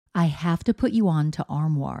I have to put you on to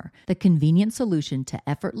Armoire, the convenient solution to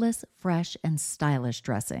effortless, fresh, and stylish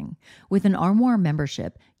dressing. With an Armoire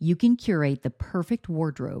membership, you can curate the perfect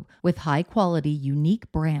wardrobe with high-quality,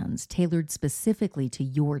 unique brands tailored specifically to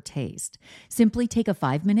your taste. Simply take a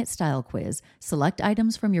 5-minute style quiz, select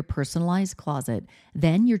items from your personalized closet,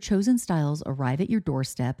 then your chosen styles arrive at your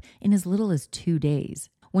doorstep in as little as 2 days.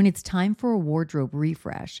 When it's time for a wardrobe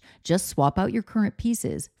refresh, just swap out your current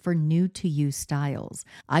pieces for new-to-you styles.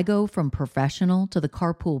 I go from professional to the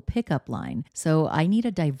carpool pickup line, so I need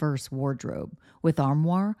a diverse wardrobe. With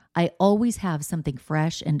Armoire, I always have something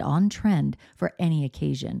fresh and on trend for any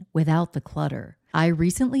occasion, without the clutter. I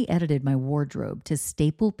recently edited my wardrobe to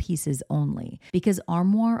staple pieces only because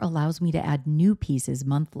Armoire allows me to add new pieces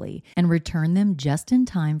monthly and return them just in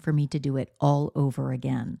time for me to do it all over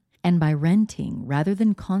again. And by renting rather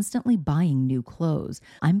than constantly buying new clothes,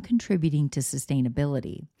 I'm contributing to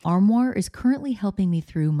sustainability. Armoire is currently helping me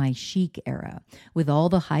through my chic era with all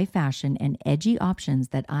the high fashion and edgy options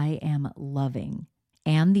that I am loving.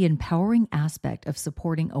 And the empowering aspect of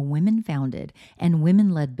supporting a women-founded and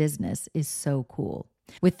women-led business is so cool.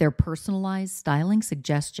 With their personalized styling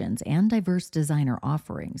suggestions and diverse designer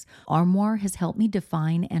offerings, Armoire has helped me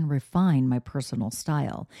define and refine my personal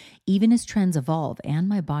style, even as trends evolve and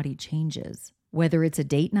my body changes. Whether it's a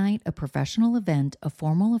date night, a professional event, a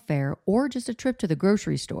formal affair, or just a trip to the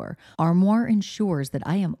grocery store, Armoire ensures that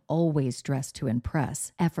I am always dressed to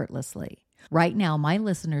impress effortlessly. Right now, my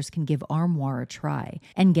listeners can give Armoire a try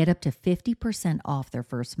and get up to 50% off their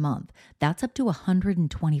first month. That's up to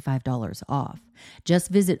 $125 off. Just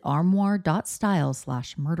visit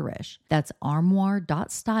armoire.style/murderish. That's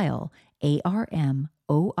armoire.style,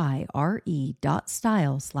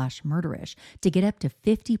 ARMOIRE.style/murderish to get up to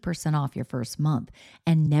 50% off your first month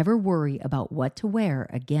and never worry about what to wear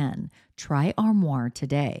again. Try Armoire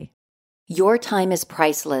today. Your time is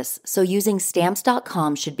priceless, so using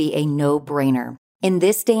Stamps.com should be a no-brainer. In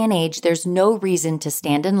this day and age, there's no reason to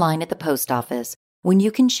stand in line at the post office when you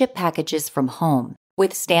can ship packages from home.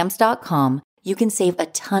 With Stamps.com, you can save a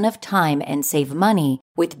ton of time and save money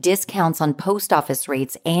with discounts on post office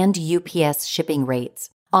rates and UPS shipping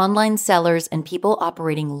rates. Online sellers and people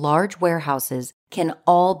operating large warehouses can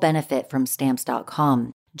all benefit from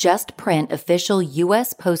Stamps.com. Just print official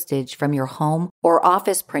U.S. postage from your home or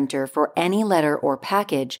office printer for any letter or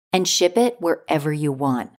package and ship it wherever you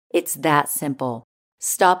want. It's that simple.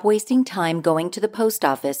 Stop wasting time going to the post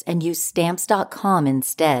office and use Stamps.com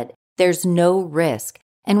instead. There's no risk.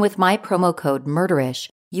 And with my promo code MURDERISH,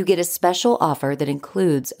 you get a special offer that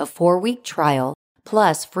includes a 4-week trial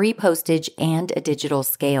plus free postage and a digital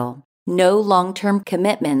scale. No long-term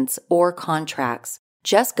commitments or contracts.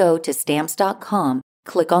 Just go to Stamps.com.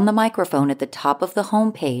 Click on the microphone at the top of the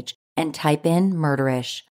homepage and type in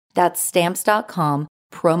Murderish. That's Stamps.com,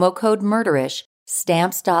 promo code Murderish,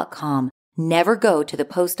 Stamps.com. Never go to the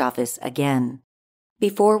post office again.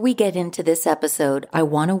 Before we get into this episode, I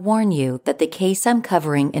want to warn you that the case I'm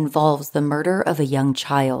covering involves the murder of a young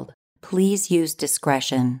child. Please use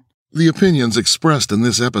discretion. The opinions expressed in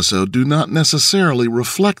this episode do not necessarily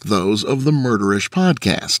reflect those of the Murderish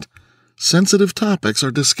podcast. Sensitive topics are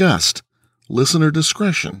discussed. Listener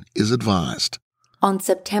discretion is advised. On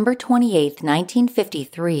September 28,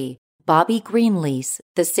 1953, Bobby Greenlease,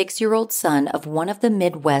 the 6-year-old son of one of the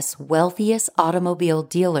Midwest's wealthiest automobile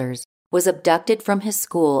dealers, was abducted from his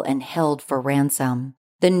school and held for ransom.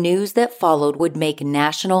 The news that followed would make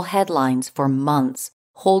national headlines for months,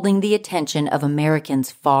 holding the attention of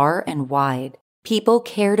Americans far and wide. People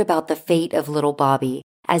cared about the fate of little Bobby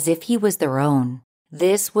as if he was their own.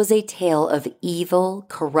 This was a tale of evil,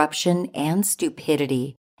 corruption, and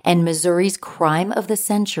stupidity, and Missouri's crime of the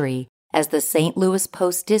century, as the St. Louis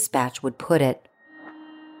Post-Dispatch would put it.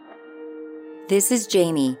 This is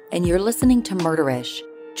Jamie, and you're listening to Murderish.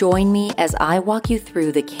 Join me as I walk you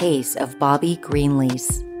through the case of Bobby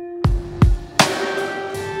Greenlease.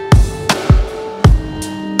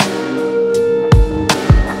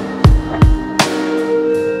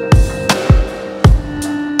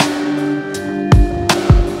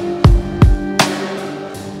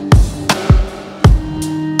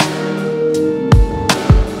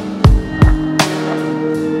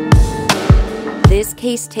 This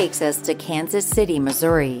case takes us to Kansas City,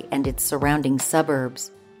 Missouri, and its surrounding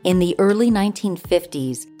suburbs. In the early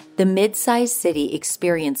 1950s, the mid-sized city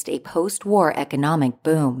experienced a post-war economic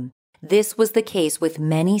boom. This was the case with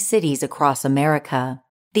many cities across America.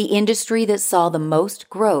 The industry that saw the most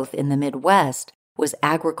growth in the Midwest was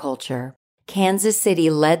agriculture. Kansas City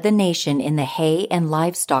led the nation in the hay and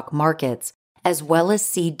livestock markets, as well as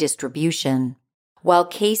seed distribution. While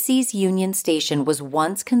Casey's Union Station was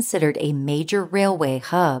once considered a major railway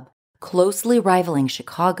hub, closely rivaling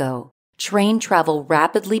Chicago, train travel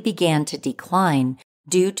rapidly began to decline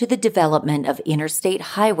due to the development of interstate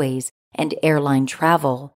highways and airline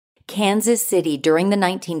travel. Kansas City during the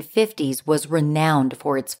 1950s was renowned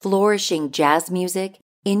for its flourishing jazz music,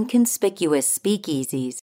 inconspicuous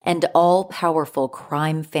speakeasies, and all-powerful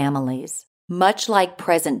crime families. Much like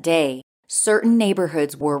present day, certain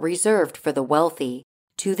neighborhoods were reserved for the wealthy.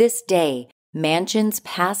 To this day, mansions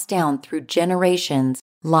passed down through generations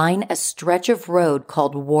line a stretch of road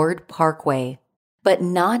called Ward Parkway. But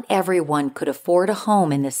not everyone could afford a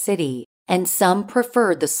home in the city, and some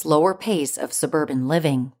preferred the slower pace of suburban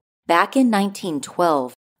living. Back in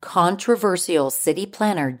 1912, controversial city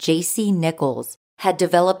planner J.C. Nichols had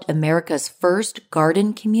developed America's first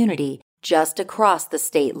garden community just across the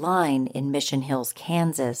state line in Mission Hills,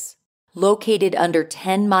 Kansas. Located under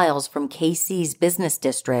 10 miles from KC's business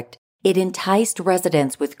district, it enticed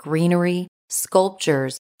residents with greenery,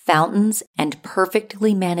 sculptures, fountains, and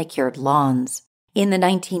perfectly manicured lawns. In the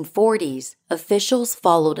 1940s, officials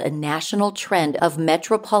followed a national trend of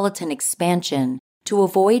metropolitan expansion to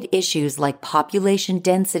avoid issues like population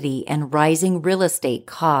density and rising real estate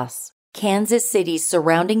costs. Kansas City's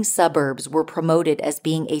surrounding suburbs were promoted as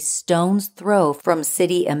being a stone's throw from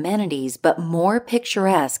city amenities but more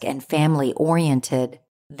picturesque and family-oriented.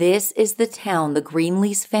 This is the town the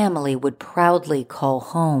Greenlease family would proudly call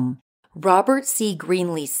home. Robert C.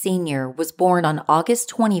 Greenlease Sr. was born on August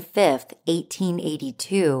 25,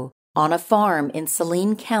 1882, on a farm in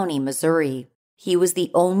Saline County, Missouri. He was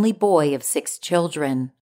the only boy of 6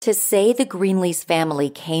 children. To say the Greenlease family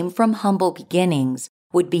came from humble beginnings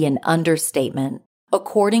would be an understatement.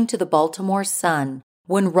 According to the Baltimore Sun,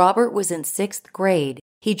 when Robert was in 6th grade,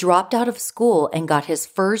 he dropped out of school and got his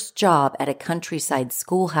first job at a countryside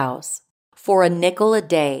schoolhouse. For a nickel a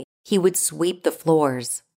day, he would sweep the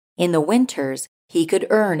floors. In the winters, he could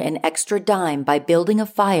earn an extra dime by building a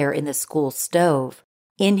fire in the school stove.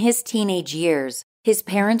 In his teenage years, his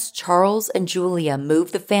parents Charles and Julia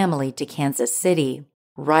moved the family to Kansas City.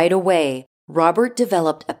 Right away, Robert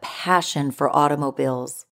developed a passion for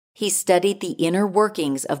automobiles. He studied the inner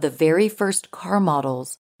workings of the very first car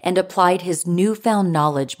models and applied his newfound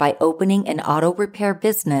knowledge by opening an auto repair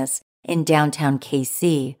business in downtown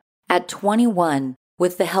KC. At 21,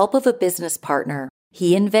 with the help of a business partner,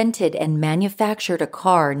 he invented and manufactured a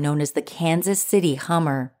car known as the Kansas City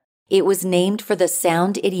Hummer. It was named for the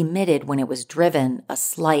sound it emitted when it was driven, a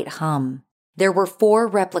slight hum. There were 4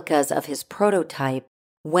 replicas of his prototype.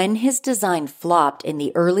 When his design flopped in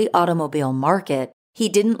the early automobile market, he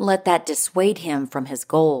didn't let that dissuade him from his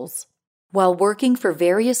goals. While working for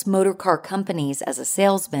various motorcar companies as a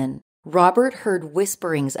salesman, Robert heard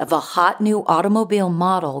whisperings of a hot new automobile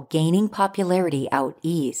model gaining popularity out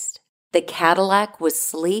east. The Cadillac was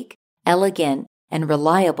sleek, elegant, and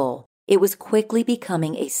reliable. It was quickly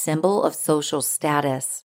becoming a symbol of social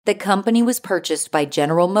status. The company was purchased by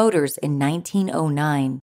General Motors in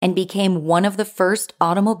 1909 and became one of the first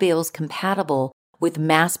automobiles compatible with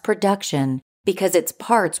mass production because its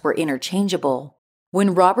parts were interchangeable.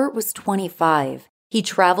 When Robert was 25, he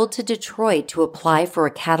traveled to Detroit to apply for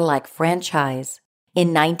a Cadillac franchise.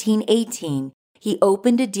 In 1918, he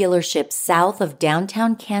opened a dealership south of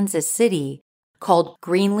downtown Kansas City called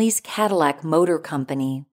Greenlease Cadillac Motor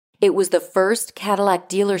Company. It was the first Cadillac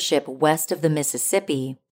dealership west of the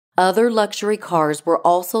Mississippi. Other luxury cars were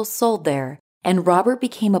also sold there, and Robert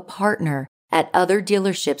became a partner at other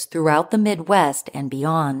dealerships throughout the Midwest and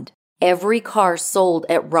beyond. Every car sold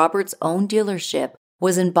at Robert's own dealership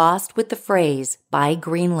was embossed with the phrase, "By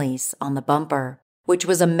Greenlease," on the bumper, which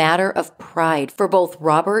was a matter of pride for both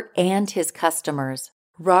Robert and his customers.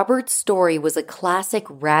 Robert's story was a classic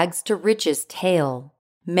rags-to-riches tale.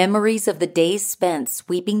 Memories of the days spent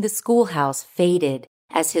sweeping the schoolhouse faded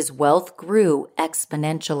as his wealth grew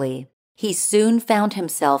exponentially. He soon found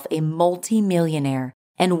himself a multi-millionaire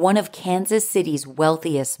and one of Kansas City's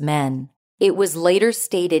wealthiest men. It was later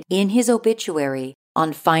stated in his obituary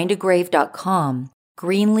on findagrave.com,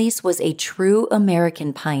 Greenlease was a true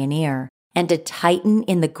American pioneer and a titan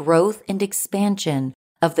in the growth and expansion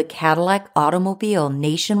of the Cadillac automobile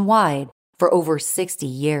nationwide for over 60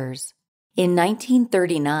 years. In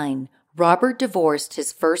 1939, Robert divorced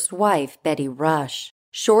his first wife, Betty Rush.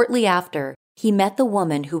 Shortly after, he met the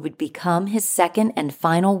woman who would become his second and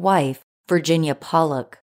final wife, Virginia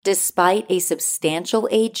Pollock. Despite a substantial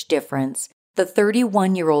age difference, the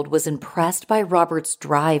 31-year-old was impressed by Robert's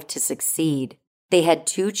drive to succeed. They had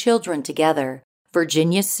 2 children together,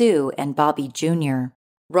 Virginia Sue and Bobby Jr.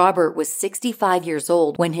 Robert was 65 years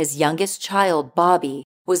old when his youngest child, Bobby,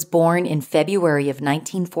 was born in February of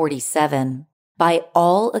 1947. By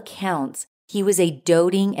all accounts, he was a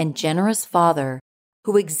doting and generous father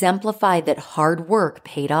who exemplified that hard work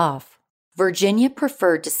paid off. Virginia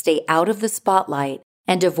preferred to stay out of the spotlight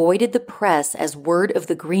and avoided the press as word of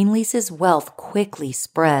the Greenlease's wealth quickly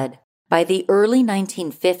spread. By the early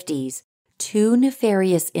 1950s, two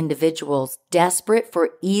nefarious individuals desperate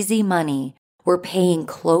for easy money were paying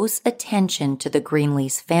close attention to the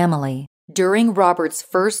Greenlease family. During Robert's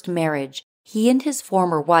first marriage, he and his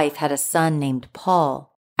former wife had a son named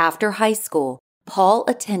Paul. After high school, Paul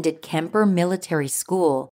attended Kemper Military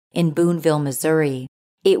School in Boonville, Missouri.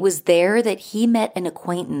 It was there that he met an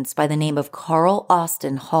acquaintance by the name of Carl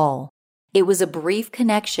Austin Hall. It was a brief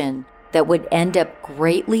connection that would end up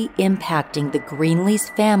greatly impacting the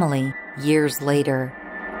Greenlease family years later.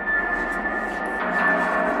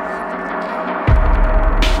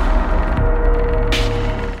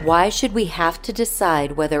 Why should we have to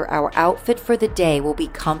decide whether our outfit for the day will be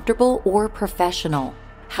comfortable or professional?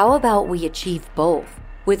 How about we achieve both?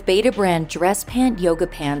 With Beta Brand dress pant yoga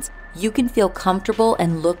pants, you can feel comfortable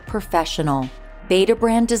and look professional. Beta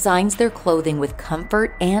Brand designs their clothing with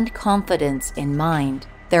comfort and confidence in mind.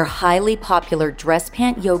 They're highly popular dress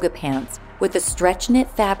pant yoga pants with a stretch knit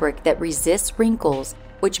fabric that resists wrinkles,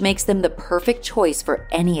 which makes them the perfect choice for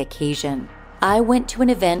any occasion. I went to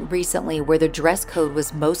an event recently where the dress code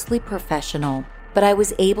was mostly professional, but I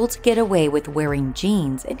was able to get away with wearing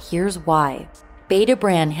jeans, and here's why. Beta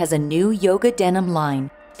Brand has a new yoga denim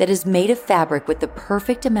line that is made of fabric with the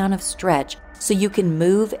perfect amount of stretch so you can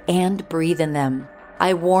move and breathe in them.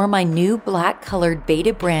 I wore my new black-colored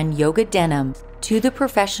Beta Brand yoga denim to the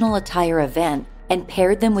professional attire event and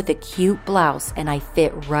paired them with a cute blouse, and I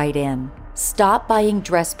fit right in. Stop buying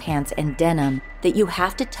dress pants and denim that you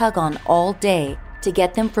have to tug on all day to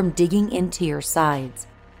get them from digging into your sides.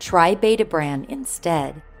 Try Beta Brand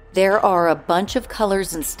instead. There are a bunch of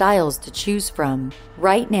colors and styles to choose from.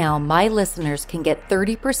 Right now, my listeners can get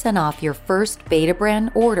 30% off your first Beta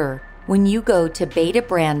Brand order when you go to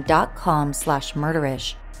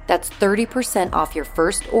betabrand.com/murderish. That's 30% off your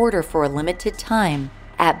first order for a limited time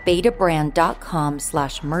at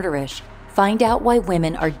betabrand.com/murderish. Find out why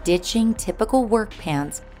women are ditching typical work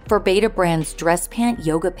pants for Beta Brand's dress pant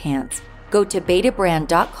yoga pants. Go to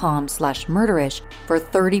betabrand.com/murderish for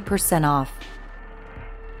 30% off.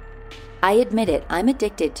 I admit it, I'm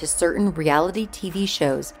addicted to certain reality TV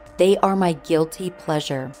shows. They are my guilty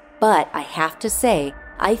pleasure. But I have to say,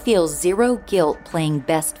 I feel zero guilt playing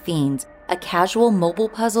Best Fiends, a casual mobile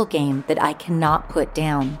puzzle game that I cannot put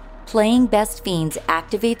down. Playing Best Fiends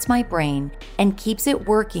activates my brain and keeps it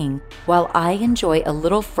working while I enjoy a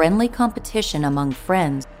little friendly competition among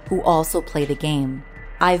friends who also play the game.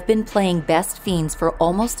 I've been playing Best Fiends for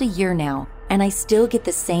almost a year now, and I still get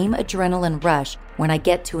the same adrenaline rush when I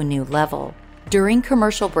get to a new level. During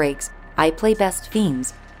commercial breaks, I play Best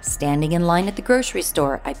Fiends. Standing in line at the grocery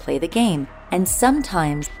store, I play the game. And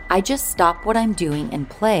sometimes I just stop what I'm doing and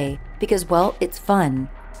play because, well, it's fun.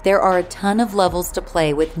 There are a ton of levels to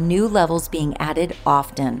play, with new levels being added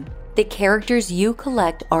often. The characters you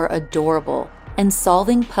collect are adorable, and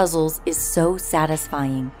solving puzzles is so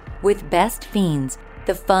satisfying. With Best Fiends,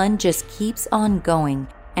 the fun just keeps on going,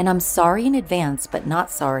 and I'm sorry in advance, but not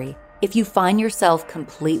sorry, if you find yourself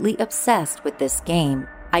completely obsessed with this game.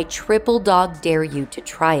 I triple dog dare you to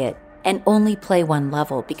try it and only play one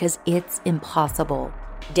level because it's impossible.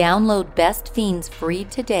 Download Best Fiends free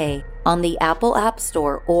today on the Apple App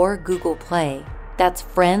Store or Google Play. That's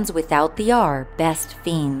friends without the R, Best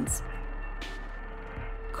Fiends.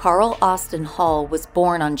 Carl Austin Hall was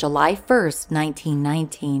born on July 1st,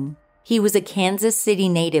 1919. He was a Kansas City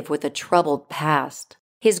native with a troubled past.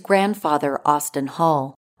 His grandfather, Austin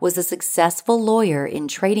Hall, was a successful lawyer in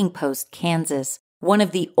Trading Post, Kansas, one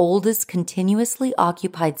of the oldest continuously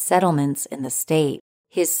occupied settlements in the state.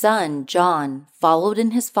 His son, John, followed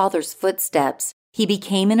in his father's footsteps. He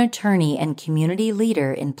became an attorney and community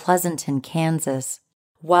leader in Pleasanton, Kansas.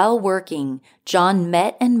 While working, John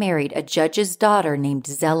met and married a judge's daughter named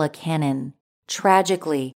Zella Cannon.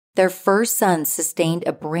 Tragically, their first son sustained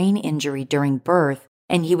a brain injury during birth,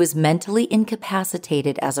 and he was mentally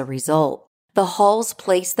incapacitated as a result. The Halls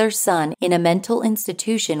placed their son in a mental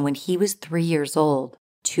institution when he was 3 years old.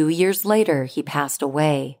 2 years later, he passed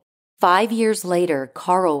away. 5 years later,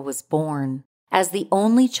 Carl was born. As the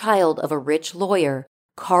only child of a rich lawyer,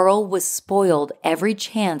 Carl was spoiled every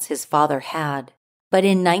chance his father had. But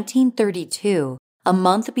in 1932, a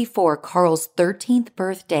month before Carl's 13th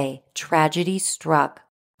birthday, tragedy struck.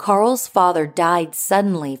 Carl's father died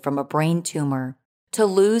suddenly from a brain tumor. To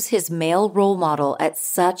lose his male role model at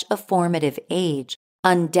such a formative age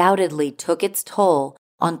undoubtedly took its toll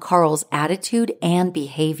on Carl's attitude and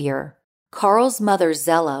behavior. Carl's mother,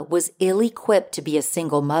 Zella, was ill-equipped to be a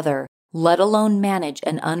single mother, let alone manage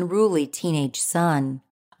an unruly teenage son.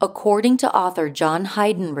 According to author John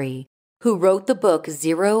Heidenreich, who wrote the book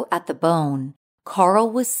Zero at the Bone, Carl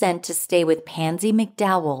was sent to stay with Pansy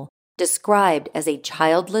McDowell, described as a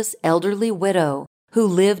childless elderly widow who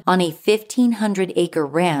lived on a 1,500-acre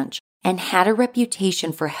ranch and had a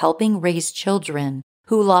reputation for helping raise children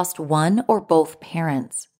who lost one or both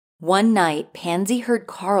parents. One night, Pansy heard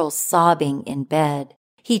Carl sobbing in bed.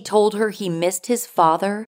 He told her he missed his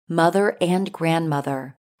father, mother, and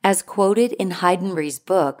grandmother. As quoted in Heidenreich's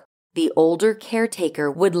book, the older caretaker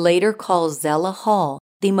would later call Zella Hall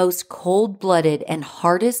the most cold-blooded and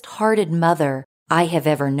hardest-hearted mother I have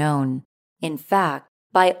ever known. In fact,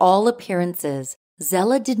 by all appearances,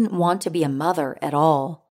 Zella didn't want to be a mother at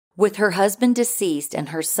all. With her husband deceased and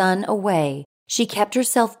her son away, she kept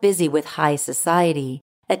herself busy with high society,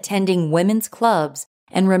 attending women's clubs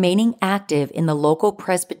and remaining active in the local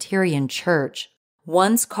Presbyterian church.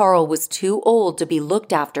 Once Carl was too old to be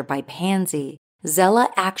looked after by Pansy, Zella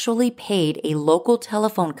actually paid a local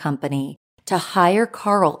telephone company to hire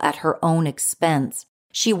Carl at her own expense.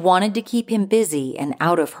 She wanted to keep him busy and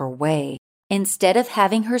out of her way. Instead of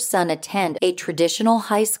having her son attend a traditional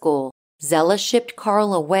high school, Zella shipped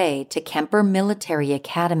Carl away to Kemper Military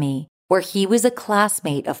Academy, where he was a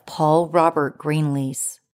classmate of Paul Robert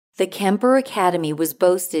Greenlease. The Kemper Academy was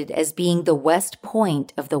boasted as being the West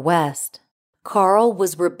Point of the West. Carl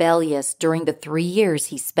was rebellious during the 3 years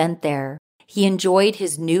he spent there. He enjoyed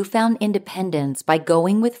his newfound independence by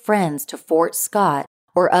going with friends to Fort Scott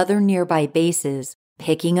or other nearby bases,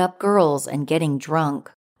 picking up girls and getting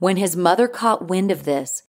drunk. When his mother caught wind of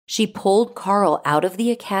this, she pulled Carl out of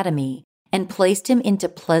the academy and placed him into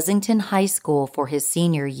Pleasanton High School for his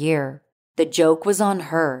senior year. The joke was on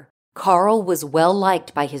her. Carl was well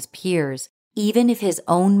liked by his peers, even if his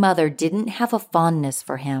own mother didn't have a fondness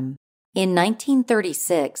for him. In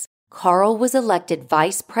 1936, Carl was elected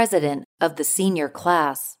vice president of the senior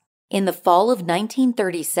class. In the fall of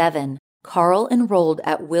 1937, Carl enrolled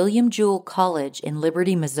at William Jewell College in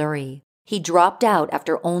Liberty, Missouri. He dropped out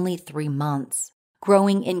after only 3 months.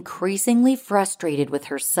 Growing increasingly frustrated with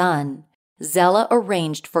her son, Zella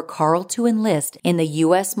arranged for Carl to enlist in the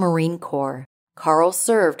U.S. Marine Corps. Carl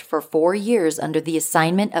served for 4 years under the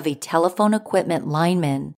assignment of a telephone equipment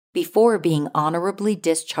lineman before being honorably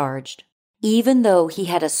discharged. Even though he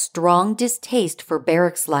had a strong distaste for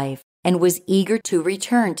barracks life and was eager to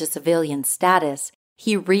return to civilian status,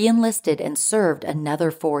 he re-enlisted and served another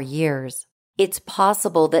 4 years. It's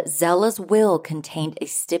possible that Zella's will contained a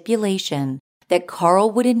stipulation that Carl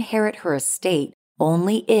would inherit her estate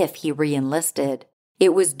only if he re-enlisted.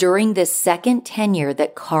 It was during this second tenure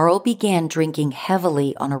that Carl began drinking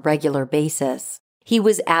heavily on a regular basis. He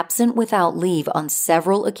was absent without leave on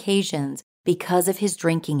several occasions because of his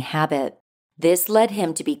drinking habit. This led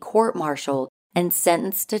him to be court-martialed and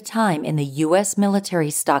sentenced to time in the U.S.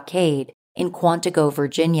 military stockade in Quantico,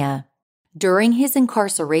 Virginia. During his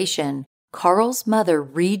incarceration, Carl's mother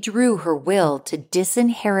redrew her will to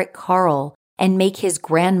disinherit Carl and make his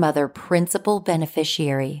grandmother principal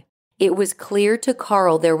beneficiary. It was clear to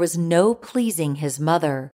Carl there was no pleasing his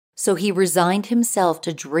mother, so he resigned himself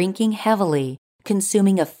to drinking heavily,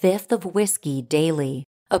 consuming a fifth of whiskey daily.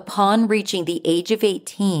 Upon reaching the age of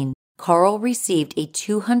 18, Carl received a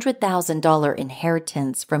 $200,000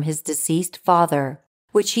 inheritance from his deceased father,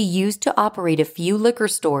 which he used to operate a few liquor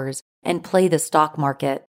stores and play the stock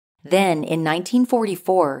market. Then, in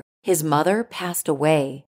 1944, his mother passed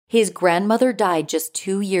away. His grandmother died just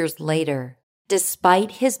 2 years later.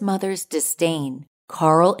 Despite his mother's disdain,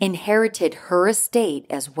 Carl inherited her estate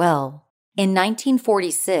as well. In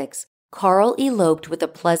 1946, Carl eloped with a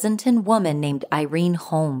Pleasanton woman named Irene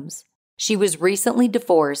Holmes. She was recently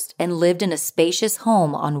divorced and lived in a spacious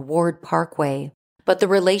home on Ward Parkway, but the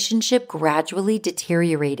relationship gradually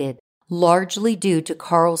deteriorated, largely due to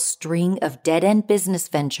Carl's string of dead-end business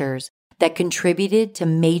ventures that contributed to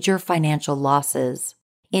major financial losses.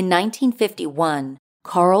 In 1951,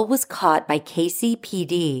 Carl was caught by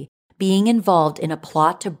KCPD being involved in a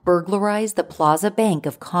plot to burglarize the Plaza Bank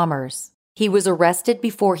of Commerce. He was arrested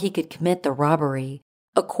before he could commit the robbery.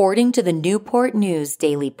 According to the Newport News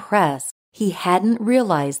Daily Press, he hadn't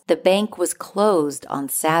realized the bank was closed on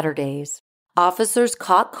Saturdays. Officers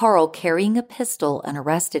caught Carl carrying a pistol and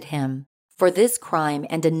arrested him. For this crime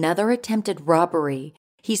and another attempted robbery,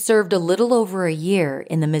 he served a little over a year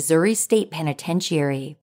in the Missouri State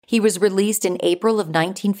Penitentiary. He was released in April of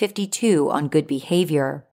 1952 on good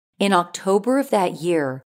behavior. In October of that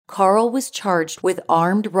year, Carl was charged with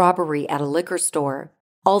armed robbery at a liquor store.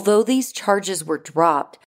 Although these charges were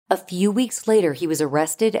dropped, a few weeks later he was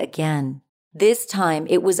arrested again. This time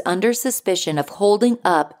it was under suspicion of holding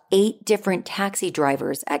up 8 different taxi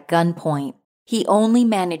drivers at gunpoint. He only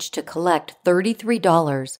managed to collect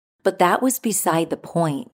 $33, but that was beside the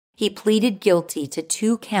point. He pleaded guilty to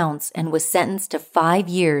 2 counts and was sentenced to 5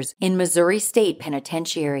 years in Missouri State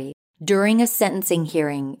Penitentiary. During a sentencing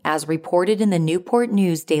hearing, as reported in the Newport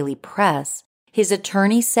News Daily Press, his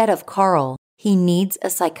attorney said of Carl, he needs a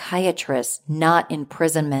psychiatrist, not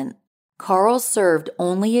imprisonment. Carl served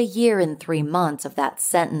only a year and 3 months of that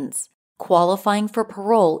sentence, qualifying for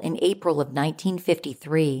parole in April of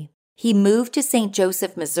 1953. He moved to St.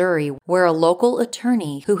 Joseph, Missouri, where a local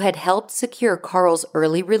attorney who had helped secure Carl's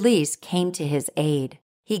early release came to his aid.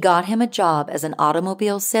 He got him a job as an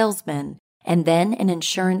automobile salesman and then an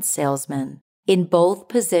insurance salesman. In both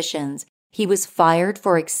positions, he was fired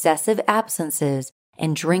for excessive absences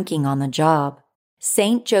and drinking on the job.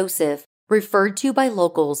 St. Joseph, referred to by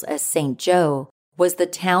locals as St. Joe, was the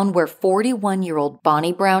town where 41-year-old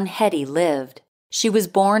Bonnie Brown Hetty lived. She was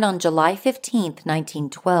born on July 15,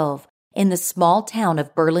 1912, in the small town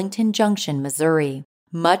of Burlington Junction, Missouri.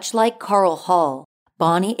 Much like Carl Hall,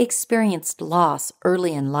 Bonnie experienced loss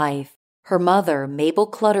early in life. Her mother, Mabel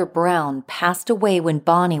Clutter Brown, passed away when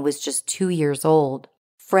Bonnie was just 2 years old.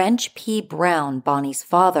 French P. Brown, Bonnie's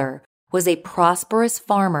father, was a prosperous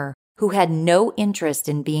farmer who had no interest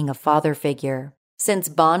in being a father figure. Since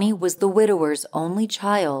Bonnie was the widower's only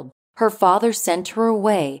child, her father sent her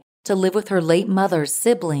away to live with her late mother's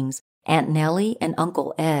siblings, Aunt Nellie and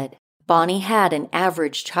Uncle Ed. Bonnie had an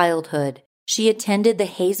average childhood. She attended the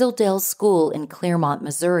Hazeldale School in Clermont,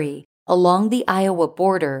 Missouri, along the Iowa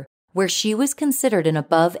border, where she was considered an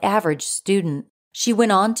above-average student. She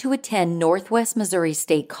went on to attend Northwest Missouri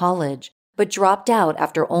State College, but dropped out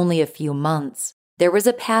after only a few months. There was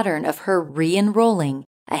a pattern of her re-enrolling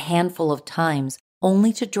a handful of times,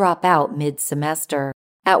 only to drop out mid-semester.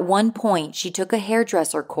 At one point, she took a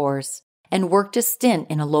hairdresser course and worked a stint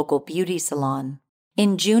in a local beauty salon.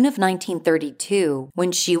 In June of 1932,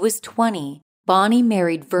 when she was 20, Bonnie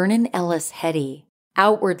married Vernon Ellis Hetty.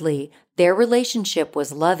 Outwardly, their relationship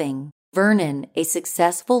was loving. Vernon, a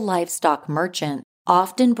successful livestock merchant,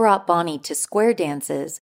 often brought Bonnie to square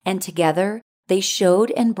dances, and together, they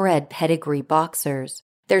showed and bred pedigree boxers.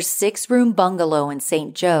 Their 6-room bungalow in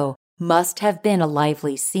St. Joe must have been a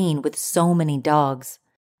lively scene with so many dogs.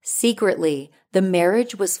 Secretly, the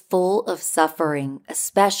marriage was full of suffering,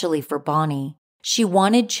 especially for Bonnie. She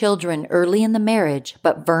wanted children early in the marriage,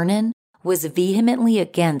 but Vernon was vehemently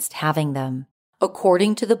against having them.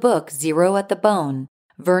 According to the book Zero at the Bone,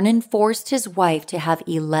 Vernon forced his wife to have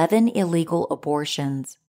 11 illegal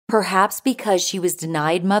abortions. Perhaps because she was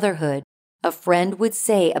denied motherhood, a friend would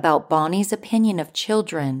say about Bonnie's opinion of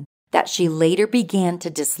children that she later began to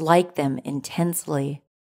dislike them intensely.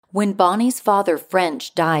 When Bonnie's father,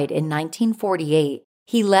 French, died in 1948,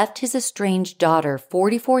 he left his estranged daughter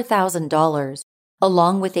 $44,000,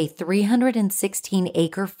 along with a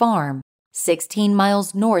 316-acre farm 16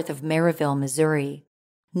 miles north of Maryville, Missouri.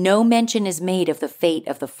 No mention is made of the fate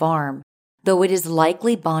of the farm, though it is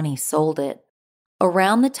likely Bonnie sold it.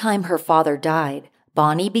 Around the time her father died,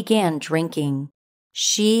 Bonnie began drinking.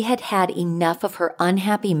 She had had enough of her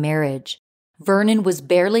unhappy marriage. Vernon was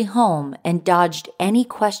barely home and dodged any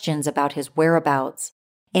questions about his whereabouts.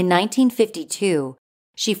 In 1952,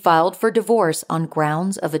 she filed for divorce on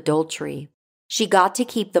grounds of adultery. She got to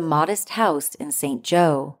keep the modest house in St.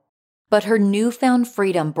 Joe. But her newfound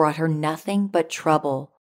freedom brought her nothing but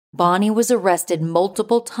trouble. Bonnie was arrested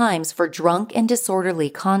multiple times for drunk and disorderly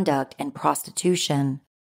conduct and prostitution.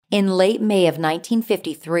 In late May of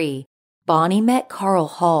 1953, Bonnie met Carl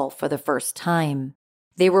Hall for the first time.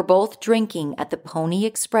 They were both drinking at the Pony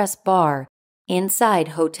Express bar inside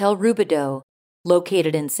Hotel Rubidoux,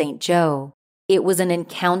 located in St. Joe. It was an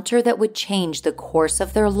encounter that would change the course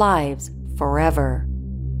of their lives forever.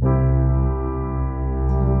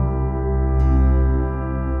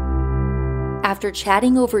 After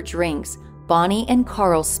chatting over drinks, Bonnie and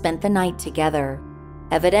Carl spent the night together.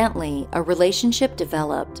 Evidently, a relationship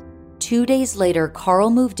developed. 2 days later, Carl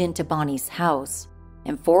moved into Bonnie's house,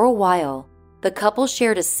 and for a while, the couple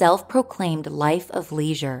shared a self-proclaimed life of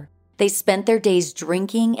leisure. They spent their days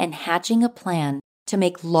drinking and hatching a plan to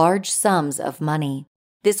make large sums of money.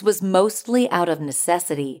 This was mostly out of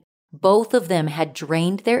necessity. Both of them had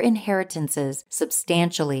drained their inheritances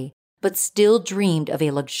substantially, but still dreamed of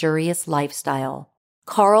a luxurious lifestyle.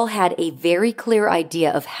 Carl had a very clear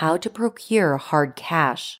idea of how to procure hard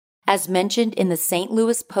cash. As mentioned in the St.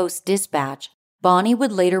 Louis Post-Dispatch, Bonnie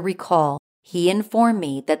would later recall, "He informed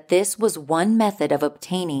me that this was one method of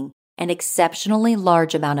obtaining an exceptionally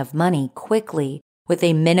large amount of money quickly with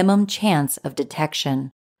a minimum chance of detection.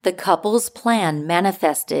 The couple's plan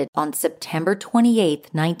manifested on September 28,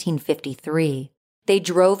 1953. They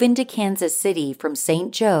drove into Kansas City from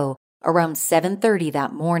St. Joe around 7:30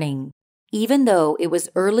 that morning. Even though it was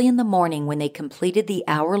early in the morning when they completed the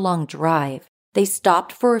hour-long drive, they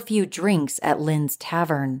stopped for a few drinks at Lynn's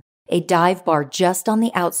Tavern, a dive bar just on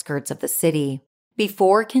the outskirts of the city.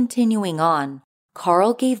 Before continuing on,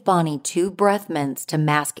 Carl gave Bonnie 2 breath mints to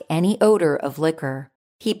mask any odor of liquor.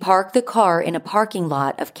 He parked the car in a parking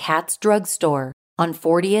lot of Katz Drug Store on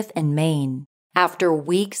 40th and Main. After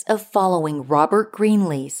weeks of following Robert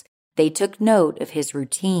Greenlease, they took note of his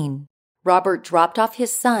routine. Robert dropped off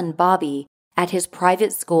his son, Bobby, at his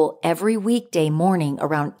private school every weekday morning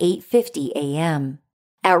around 8:50 a.m.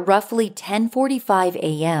 At roughly 10:45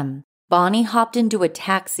 a.m., Bonnie hopped into a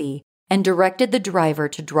taxi and directed the driver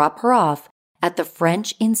to drop her off at the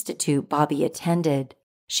French Institute Bobby attended.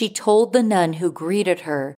 She told the nun who greeted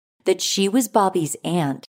her that she was Bobby's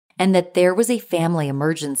aunt and that there was a family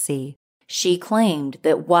emergency. She claimed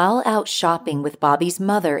that while out shopping with Bobby's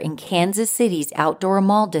mother in Kansas City's outdoor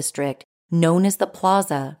mall district known as the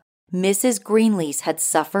Plaza, Mrs. Greenlease had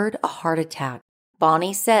suffered a heart attack.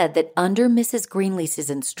 Bonnie said that under Mrs. Greenlease's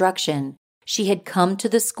instruction, she had come to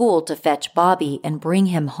the school to fetch Bobby and bring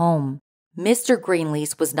him home. Mr.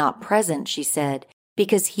 Greenlease was not present, she said,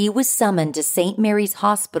 because he was summoned to St. Mary's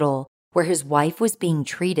Hospital where his wife was being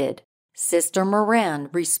treated. Sister Moran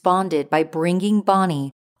responded by bringing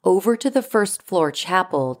Bonnie over to the first-floor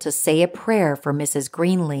chapel to say a prayer for Mrs.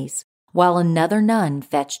 Greenlease, while another nun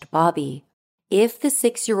fetched Bobby. If the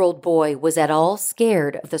 6-year-old boy was at all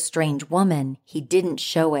scared of the strange woman, he didn't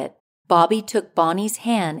show it. Bobby took Bonnie's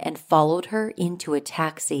hand and followed her into a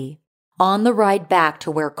taxi. On the ride back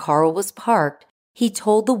to where Carl was parked, he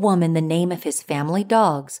told the woman the name of his family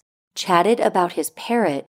dogs, chatted about his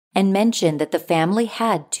parrot, and mentioned that the family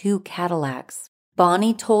had 2 Cadillacs.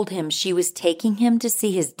 Bonnie told him she was taking him to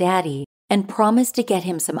see his daddy and promised to get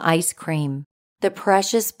him some ice cream. The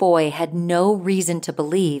precious boy had no reason to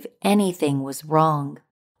believe anything was wrong.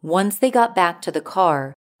 Once they got back to the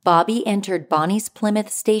car, Bobby entered Bonnie's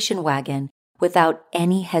Plymouth station wagon without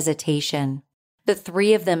any hesitation. The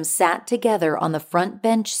 3 of them sat together on the front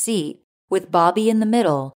bench seat with Bobby in the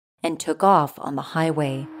middle and took off on the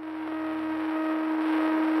highway.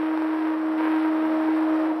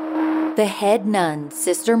 The head nun,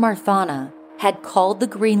 Sister Marthana, had called the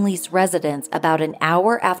Greenlease residence about an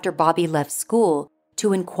hour after Bobby left school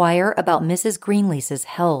to inquire about Mrs. Greenlease's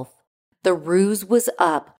health. The ruse was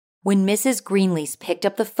up when Mrs. Greenlease picked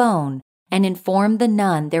up the phone and informed the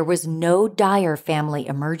nun there was no dire family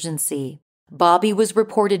emergency. Bobby was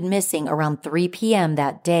reported missing around 3 p.m.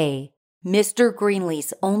 that day. Mr.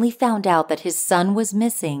 Greenlease only found out that his son was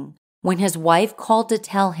missing when his wife called to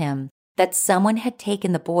tell him that someone had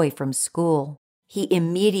taken the boy from school. He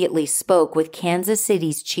immediately spoke with Kansas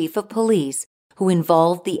City's chief of police, who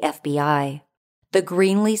involved the FBI. The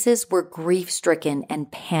Greenleases were grief-stricken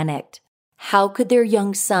and panicked. How could their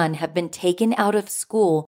young son have been taken out of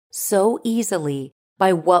school so easily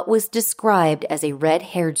by what was described as a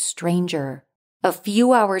red-haired stranger? A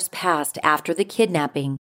few hours passed after the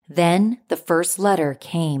kidnapping, then the first letter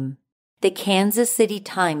came. The Kansas City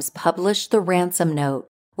Times published the ransom note,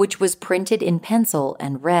 which was printed in pencil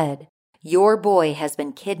and read, "Your boy has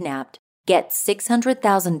been kidnapped. Get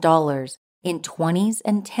 $600,000 in 20s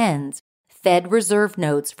and 10s, Fed Reserve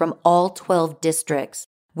notes from all 12 districts.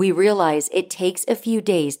 We realize it takes a few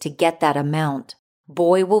days to get that amount.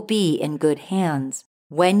 Boy will be in good hands.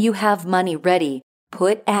 When you have money ready,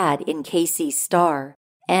 put ad in KC Star.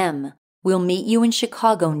 M. We'll meet you in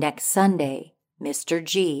Chicago next Sunday. Mr.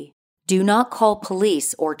 G. Do not call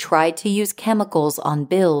police or try to use chemicals on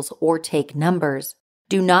bills or take numbers.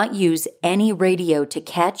 Do not use any radio to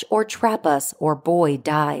catch or trap us or boy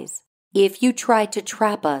dies. If you try to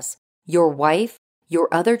trap us, your wife, your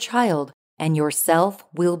other child, and yourself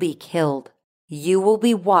will be killed. You will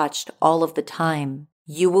be watched all of the time.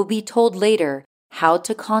 You will be told later how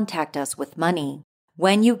to contact us with money.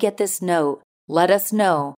 When you get this note, let us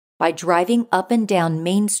know by driving up and down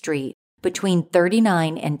Main Street between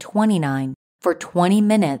 39 and 29 for 20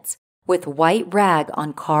 minutes with white rag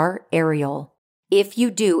on car aerial. If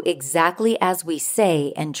you do exactly as we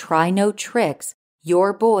say and try no tricks,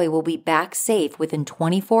 your boy will be back safe within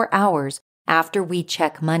 24 hours after we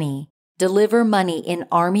check money. Deliver money in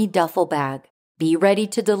Army duffel bag. Be ready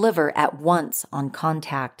to deliver at once on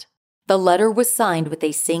contact." The letter was signed with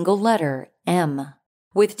a single letter, M.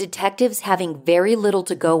 With detectives having very little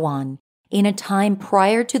to go on, in a time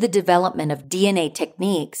prior to the development of DNA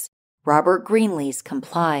techniques, Robert Greenlease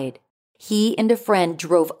complied. He and a friend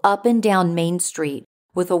drove up and down Main Street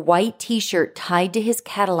with a white T-shirt tied to his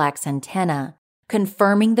Cadillac's antenna,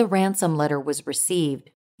 confirming the ransom letter was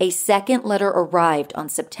received. A second letter arrived on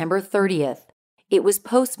September 30th. It was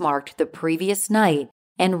postmarked the previous night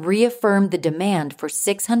and reaffirmed the demand for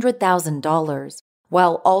 $600,000,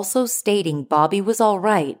 while also stating Bobby was all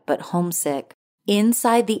right but homesick.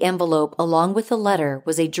 Inside the envelope along with the letter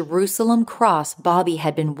was a Jerusalem cross Bobby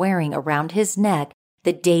had been wearing around his neck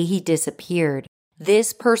the day he disappeared.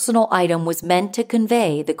 This personal item was meant to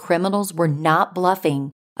convey the criminals were not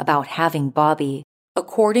bluffing about having Bobby.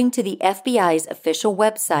 According to the FBI's official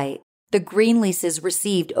website, the Greenleases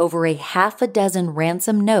received over a half a dozen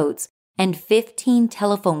ransom notes and 15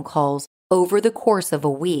 telephone calls over the course of a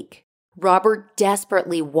week. Robert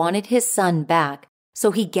desperately wanted his son back, so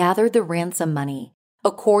he gathered the ransom money.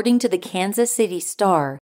 According to the Kansas City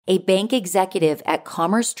Star, a bank executive at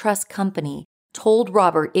Commerce Trust Company told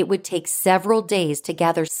Robert it would take several days to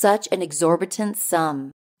gather such an exorbitant sum.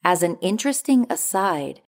 As an interesting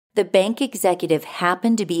aside, the bank executive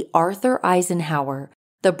happened to be Arthur Eisenhower,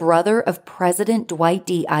 the brother of President Dwight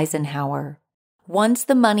D. Eisenhower. Once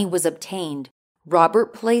the money was obtained,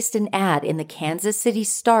 Robert placed an ad in the Kansas City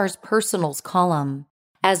Star's personals column.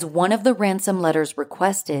 As one of the ransom letters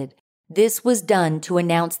requested, this was done to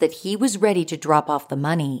announce that he was ready to drop off the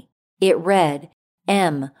money. It read,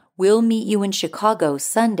 M. We'll meet you in Chicago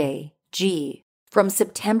Sunday, G. From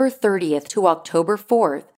September 30th to October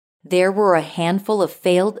 4th, there were a handful of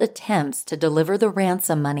failed attempts to deliver the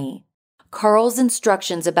ransom money. Carl's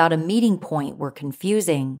instructions about a meeting point were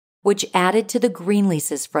confusing, which added to the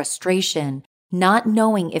Greenlease's frustration, not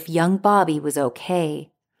knowing if young Bobby was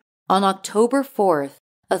okay. On October 4th,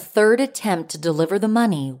 a third attempt to deliver the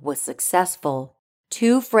money was successful.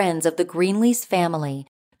 Two friends of the Greenlease family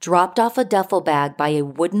dropped off a duffel bag by a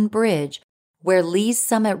wooden bridge where Lee's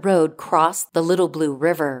Summit Road crossed the Little Blue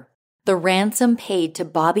River. The ransom paid to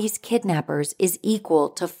Bobby's kidnappers is equal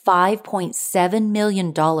to $5.7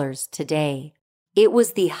 million today. It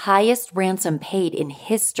was the highest ransom paid in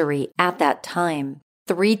history at that time,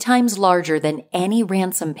 3 times larger than any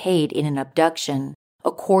ransom paid in an abduction,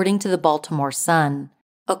 according to the Baltimore Sun.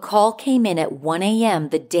 A call came in at 1 a.m.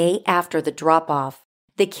 the day after the drop-off.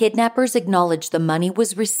 The kidnappers acknowledged the money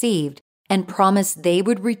was received and promised they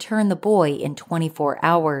would return the boy in 24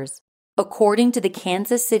 hours. According to the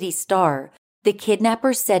Kansas City Star, the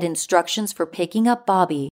kidnappers said instructions for picking up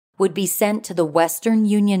Bobby would be sent to the Western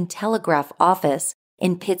Union Telegraph office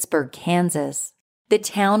in Pittsburgh, Kansas. The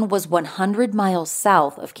town was 100 miles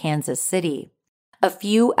south of Kansas City. A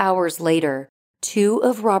few hours later, 2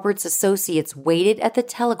 of Robert's associates waited at the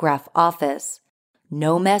telegraph office.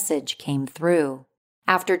 No message came through.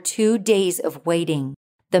 After 2 days of waiting,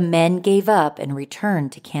 the men gave up and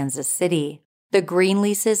returned to Kansas City. The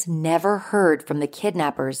Greenleases never heard from the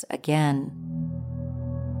kidnappers again.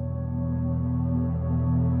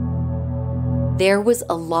 There was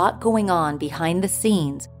a lot going on behind the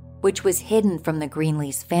scenes, which was hidden from the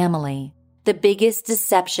Greenlease family. The biggest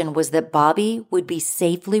deception was that Bobby would be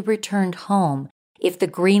safely returned home if the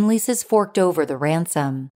Greenleases forked over the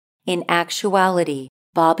ransom. In actuality,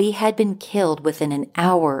 Bobby had been killed within an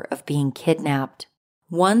hour of being kidnapped.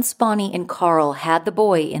 Once Bonnie and Carl had the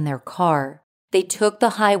boy in their car, they took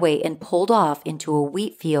the highway and pulled off into a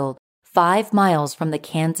wheat field 5 miles from the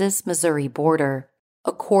Kansas-Missouri border.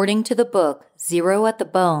 According to the book Zero at the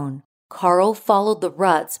Bone, Carl followed the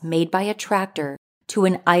ruts made by a tractor to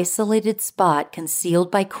an isolated spot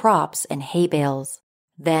concealed by crops and hay bales.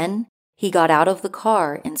 Then, he got out of the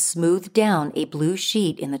car and smoothed down a blue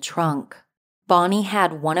sheet in the trunk. Bonnie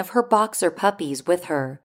had one of her boxer puppies with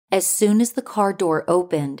her. As soon as the car door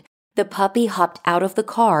opened, the puppy hopped out of the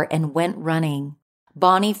car and went running.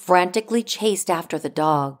 Bonnie frantically chased after the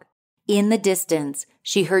dog. In the distance,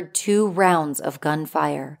 she heard 2 rounds of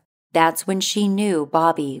gunfire. That's when she knew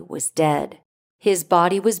Bobby was dead. His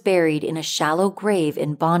body was buried in a shallow grave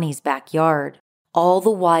in Bonnie's backyard. All the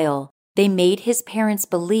while, they made his parents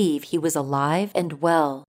believe he was alive and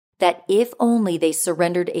well, that if only they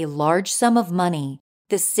surrendered a large sum of money,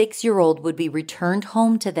 the 6-year-old would be returned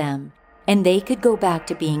home to them, and they could go back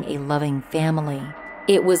to being a loving family.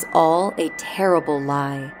 It was all a terrible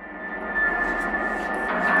lie.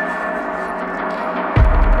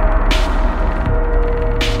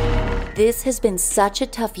 This has been such a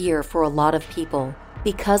tough year for a lot of people.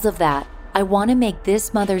 Because of that, I want to make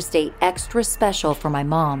this Mother's Day extra special for my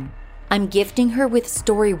mom. I'm gifting her with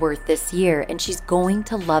Storyworth this year, and she's going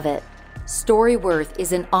to love it. Storyworth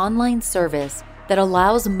is an online service that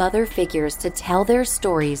allows mother figures to tell their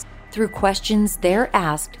stories through questions they're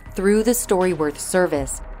asked through the Storyworth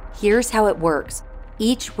service. Here's how it works.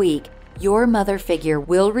 Each week, your mother figure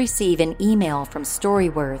will receive an email from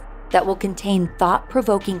Storyworth that will contain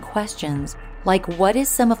thought-provoking questions like, what is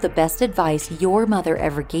some of the best advice your mother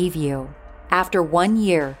ever gave you? After 1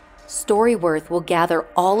 year, Storyworth will gather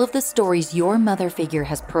all of the stories your mother figure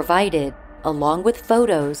has provided, along with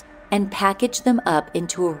photos, and package them up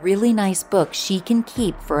into a really nice book she can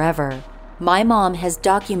keep forever. My mom has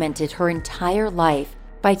documented her entire life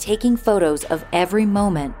by taking photos of every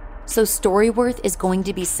moment, so Storyworth is going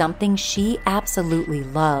to be something she absolutely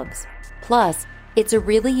loves. Plus, it's a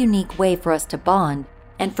really unique way for us to bond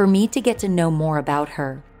and for me to get to know more about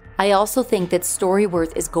her. I also think that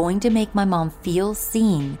Storyworth is going to make my mom feel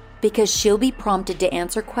seen because she'll be prompted to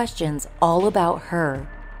answer questions all about her.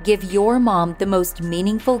 Give your mom the most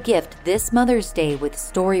meaningful gift this Mother's Day with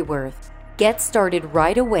Storyworth. Get started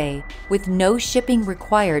right away with no shipping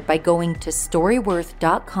required by going to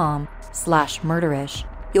storyworth.com/murderish.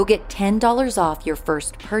 You'll get $10 off your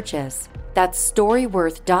first purchase. That's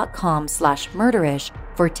storyworth.com/murderish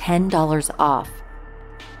for $10 off.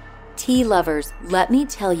 Tea lovers, let me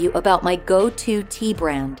tell you about my go-to tea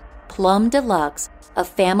brand. Plum Deluxe, a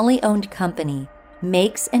family-owned company,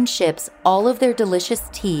 makes and ships all of their delicious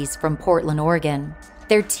teas from Portland, Oregon.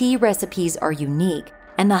 Their tea recipes are unique,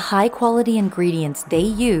 and the high-quality ingredients they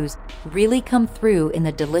use really come through in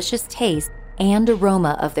the delicious taste and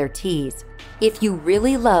aroma of their teas. If you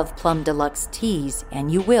really love Plum Deluxe teas, and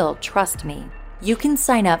you will, trust me, you can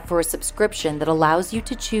sign up for a subscription that allows you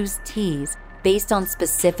to choose teas based on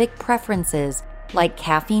specific preferences like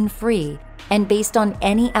caffeine-free and based on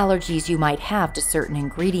any allergies you might have to certain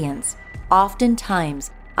ingredients.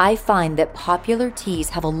 Oftentimes, I find that popular teas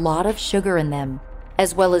have a lot of sugar in them,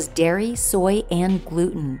 as well as dairy, soy, and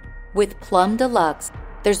gluten. With Plum Deluxe,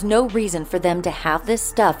 there's no reason for them to have this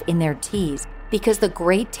stuff in their teas because the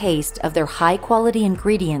great taste of their high-quality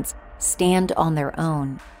ingredients stand on their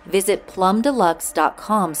own. Visit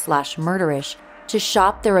plumdeluxe.com/murderish to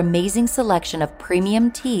shop their amazing selection of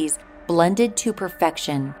premium teas blended to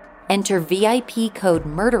perfection. Enter VIP code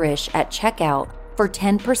MURDERISH at checkout for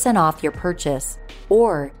 10% off your purchase.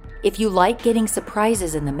 Or, if you like getting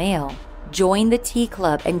surprises in the mail, join the tea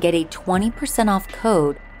club and get a 20% off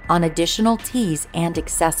code on additional teas and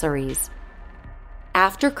accessories.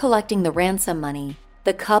 After collecting the ransom money,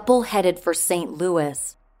 the couple headed for St.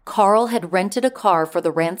 Louis. Carl had rented a car for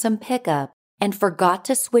the ransom pickup and forgot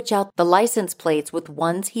to switch out the license plates with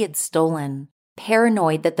ones he had stolen.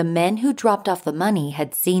 Paranoid that the men who dropped off the money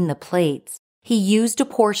had seen the plates, he used a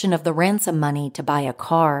portion of the ransom money to buy a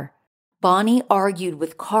car. Bonnie argued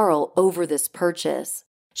with Carl over this purchase.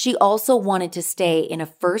 She also wanted to stay in a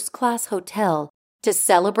first-class hotel to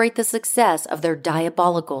celebrate the success of their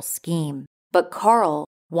diabolical scheme. But Carl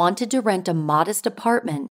wanted to rent a modest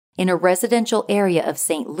apartment in a residential area of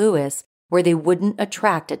St. Louis where they wouldn't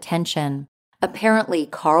attract attention. Apparently,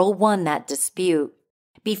 Carl won that dispute.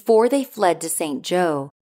 Before they fled to St.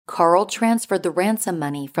 Joe, Carl transferred the ransom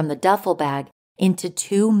money from the duffel bag into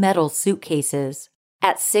 2 metal suitcases.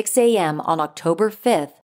 At 6 a.m. on October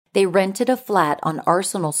 5th, they rented a flat on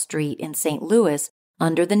Arsenal Street in St. Louis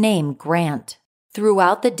under the name Grant.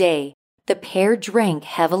 Throughout the day, the pair drank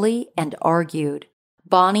heavily and argued.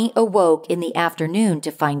 Bonnie awoke in the afternoon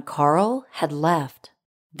to find Carl had left.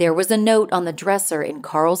 There was a note on the dresser in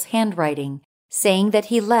Carl's handwriting saying that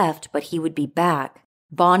he left but he would be back.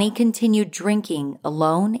 Bonnie continued drinking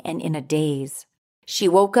alone and in a daze. She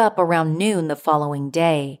woke up around noon the following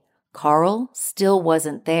day. Carl still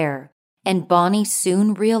wasn't there, and Bonnie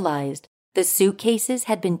soon realized the suitcases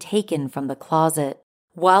had been taken from the closet.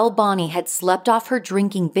 While Bonnie had slept off her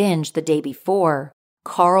drinking binge the day before,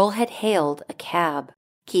 Carl had hailed a cab.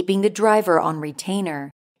 Keeping the driver on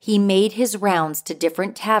retainer, he made his rounds to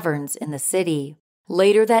different taverns in the city.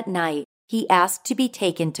 Later that night, he asked to be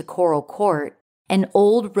taken to Coral Court, an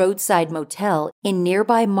old roadside motel in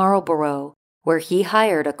nearby Marlborough, where he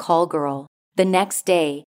hired a call girl. The next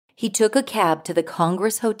day, he took a cab to the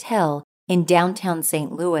Congress Hotel in downtown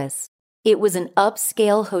St. Louis. It was an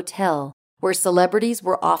upscale hotel where celebrities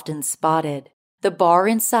were often spotted. The bar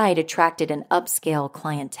inside attracted an upscale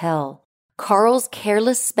clientele. Carl's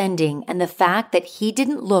careless spending and the fact that he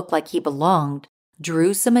didn't look like he belonged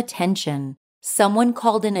drew some attention. Someone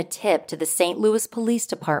called in a tip to the St. Louis Police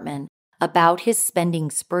Department about his spending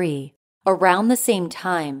spree. Around the same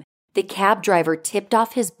time, the cab driver tipped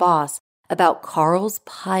off his boss about Carl's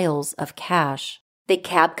piles of cash. The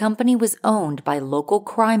cab company was owned by local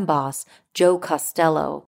crime boss Joe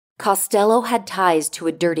Costello. Costello had ties to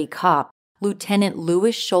a dirty cop, Lieutenant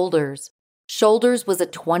Louis Shoulders. Shoulders was a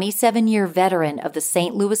 27-year veteran of the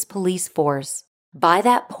St. Louis police force. By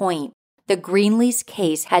that point, the Greenlease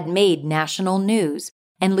case had made national news,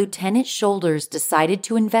 and Lieutenant Shoulders decided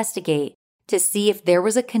to investigate to see if there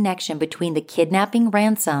was a connection between the kidnapping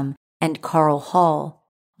ransom and Carl Hall.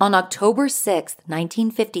 On October 6,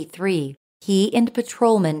 1953, he and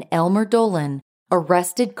patrolman Elmer Dolan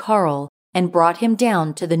arrested Carl and brought him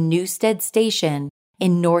down to the Newstead Station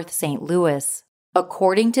in North St. Louis.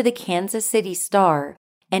 According to the Kansas City Star,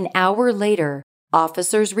 an hour later,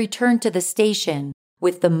 officers returned to the station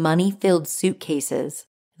with the money-filled suitcases.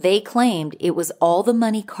 They claimed it was all the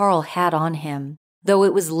money Carl had on him, though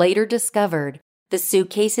it was later discovered the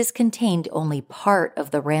suitcases contained only part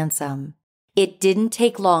of the ransom. It didn't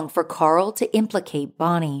take long for Carl to implicate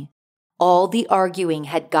Bonnie. All the arguing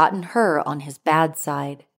had gotten her on his bad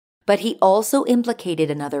side. But he also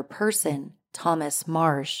implicated another person, Thomas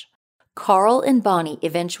Marsh. Carl and Bonnie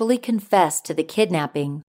eventually confessed to the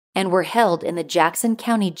kidnapping and were held in the Jackson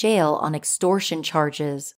County Jail on extortion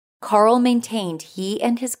charges. Carl maintained he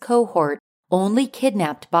and his cohort only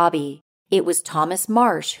kidnapped Bobby. It was Thomas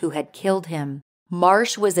Marsh who had killed him.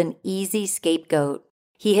 Marsh was an easy scapegoat.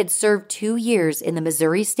 He had served 2 years in the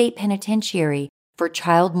Missouri State Penitentiary for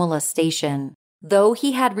child molestation. Though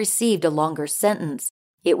he had received a longer sentence,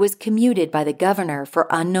 it was commuted by the governor for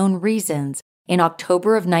unknown reasons in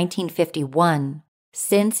October of 1951.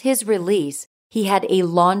 Since his release, he had a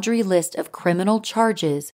laundry list of criminal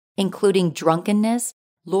charges, including drunkenness,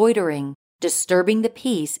 loitering, disturbing the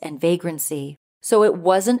peace, and vagrancy. So it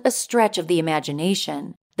wasn't a stretch of the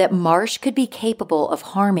imagination that Marsh could be capable of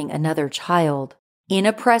harming another child. In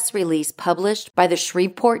a press release published by the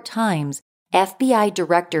Shreveport Times, FBI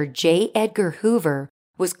Director J. Edgar Hoover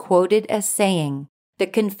was quoted as saying, "The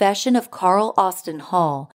confession of Carl Austin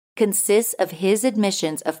Hall consists of his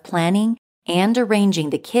admissions of planning and arranging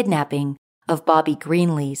the kidnapping of Bobby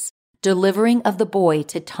Greenlease, delivering of the boy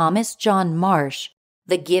to Thomas John Marsh,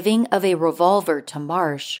 the giving of a revolver to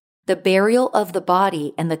Marsh, the burial of the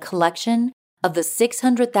body, and the collection of the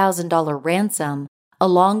 $600,000 ransom,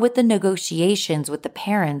 along with the negotiations with the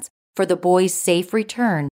parents for the boy's safe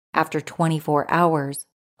return after 24 hours.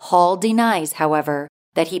 Hall denies, however,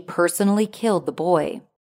 that he personally killed the boy.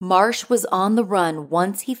 Marsh was on the run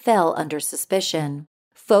once he fell under suspicion.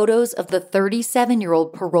 Photos of the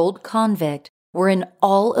 37-year-old paroled convict were in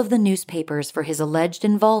all of the newspapers for his alleged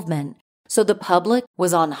involvement, so the public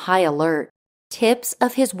was on high alert. Tips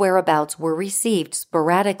of his whereabouts were received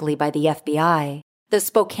sporadically by the FBI. The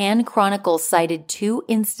Spokane Chronicle cited 2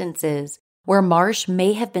 instances where Marsh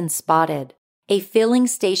may have been spotted. A filling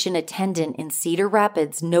station attendant in Cedar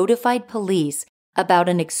Rapids notified police about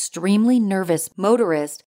an extremely nervous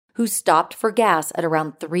motorist who stopped for gas at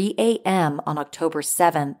around 3 a.m. on October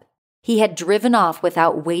 7th. He had driven off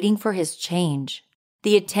without waiting for his change.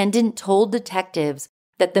 The attendant told detectives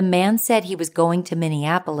that the man said he was going to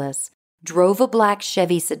Minneapolis, drove a black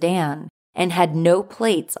Chevy sedan, and had no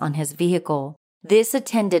plates on his vehicle. This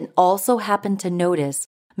attendant also happened to notice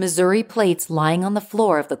Missouri plates lying on the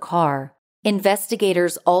floor of the car.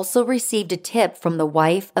 Investigators also received a tip from the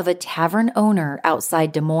wife of a tavern owner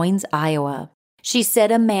outside Des Moines, Iowa. She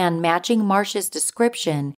said a man matching Marsh's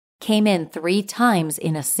description came in 3 times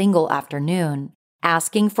in a single afternoon,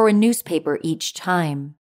 asking for a newspaper each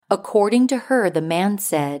time. According to her, the man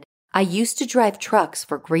said, "I used to drive trucks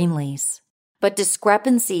for Greenlease." But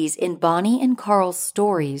discrepancies in Bonnie and Carl's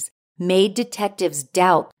stories made detectives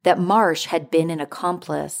doubt that Marsh had been an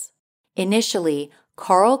accomplice. Initially,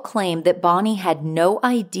 Carl claimed that Bonnie had no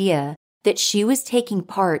idea that she was taking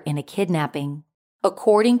part in a kidnapping.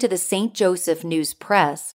 According to the St. Joseph News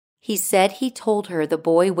Press, he said he told her the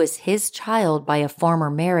boy was his child by a former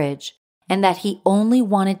marriage and that he only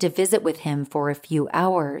wanted to visit with him for a few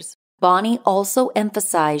hours. Bonnie also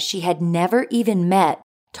emphasized she had never even met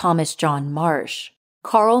Thomas John Marsh.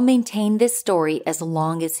 Carl maintained this story as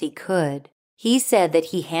long as he could. He said that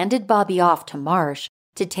he handed Bobby off to Marsh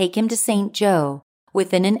to take him to St. Joe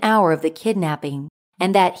within an hour of the kidnapping,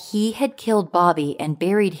 and that he had killed Bobby and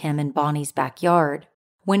buried him in Bonnie's backyard.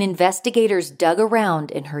 When investigators dug around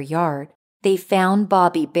in her yard, they found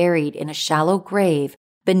Bobby buried in a shallow grave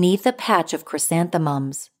beneath a patch of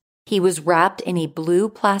chrysanthemums. He was wrapped in a blue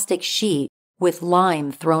plastic sheet with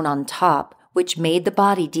lime thrown on top, which made the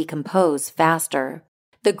body decompose faster.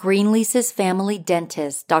 The Greenlease's family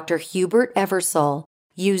dentist, Dr. Hubert Eversole,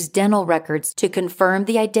 used dental records to confirm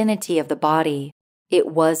the identity of the body. It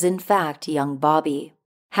was, in fact, young Bobby.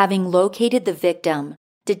 Having located the victim,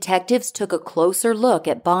 detectives took a closer look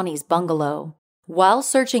at Bonnie's bungalow. While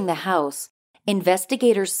searching the house,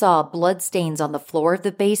 investigators saw bloodstains on the floor of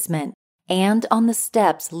the basement and on the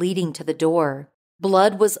steps leading to the door.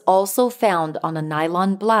 Blood was also found on a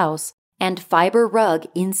nylon blouse and fiber rug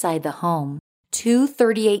inside the home. 2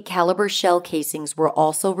 .38 caliber shell casings were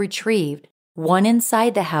also retrieved, one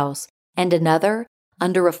inside the house and another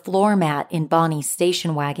under a floor mat in Bonnie's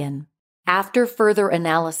station wagon. After further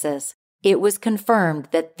analysis, it was confirmed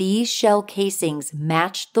that these shell casings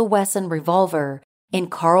matched the Wesson revolver in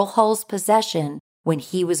Carl Hall's possession when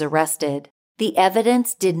he was arrested. The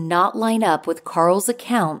evidence did not line up with Carl's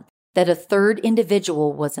account that a third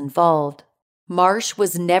individual was involved. Marsh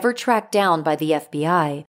was never tracked down by the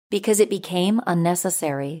FBI because it became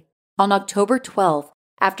unnecessary. On October 12th,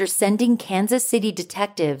 after sending Kansas City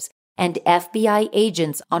detectives and FBI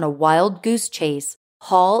agents on a wild goose chase,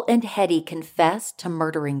 Hall and Hetty confessed to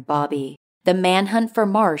murdering Bobby. The manhunt for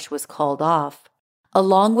Marsh was called off.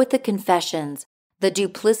 Along with the confessions, the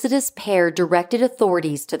duplicitous pair directed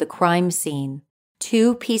authorities to the crime scene.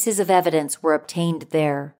 2 pieces of evidence were obtained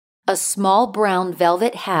there. A small brown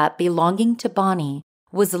velvet hat belonging to Bonnie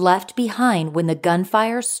was left behind when the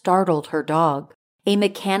gunfire startled her dog. A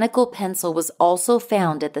mechanical pencil was also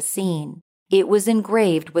found at the scene. It was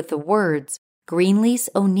engraved with the words, Greenlease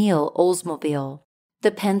O'Neill Oldsmobile.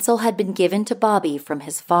 The pencil had been given to Bobby from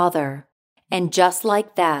his father. And just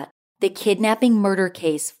like that, the kidnapping murder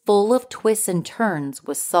case full of twists and turns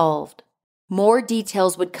was solved. More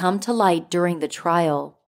details would come to light during the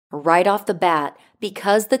trial. Right off the bat,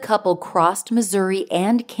 because the couple crossed Missouri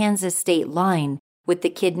and Kansas state line with the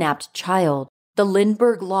kidnapped child, the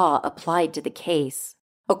Lindbergh Law applied to the case.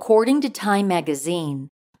 According to Time magazine,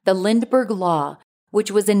 the Lindbergh Law, which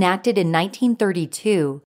was enacted in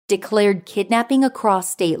 1932, declared kidnapping across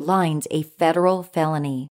state lines a federal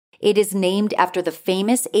felony. It is named after the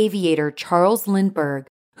famous aviator Charles Lindbergh,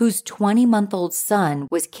 whose 20-month-old son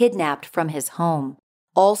was kidnapped from his home.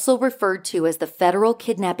 Also referred to as the Federal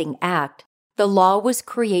Kidnapping Act, the law was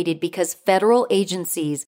created because federal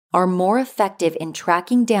agencies are more effective in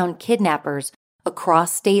tracking down kidnappers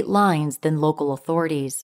across state lines than local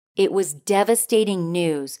authorities. It was devastating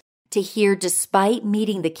news to hear, despite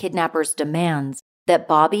meeting the kidnappers' demands, that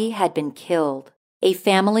Bobby had been killed. A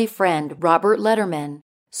family friend, Robert Letterman,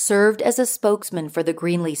 served as a spokesman for the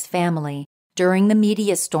Greenlease family during the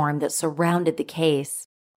media storm that surrounded the case.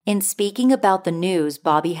 In speaking about the news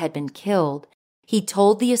Bobby had been killed, he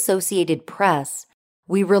told the Associated Press,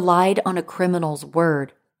 "We relied on a criminal's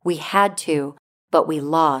word. We had to, but we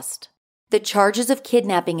lost." The charges of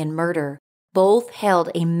kidnapping and murder both held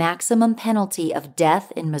a maximum penalty of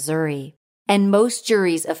death in Missouri, and most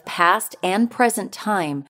juries of past and present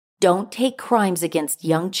time don't take crimes against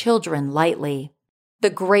young children lightly. The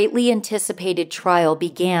greatly anticipated trial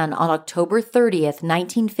began on October 30th,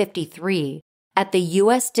 1953, at the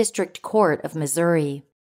U.S. District Court of Missouri.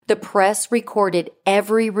 The press recorded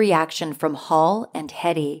every reaction from Hall and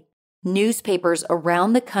Hetty. Newspapers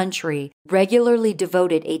around the country regularly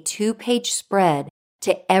devoted a 2-page spread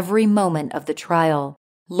to every moment of the trial.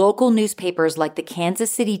 Local newspapers like the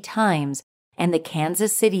Kansas City Times and the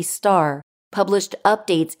Kansas City Star published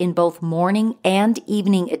updates in both morning and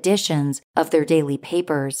evening editions of their daily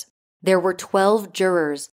papers. There were 12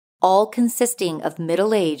 jurors, all consisting of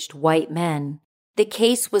middle-aged white men. The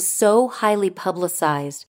case was so highly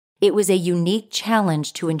publicized, it was a unique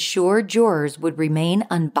challenge to ensure jurors would remain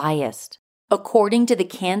unbiased. According to the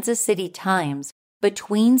Kansas City Times,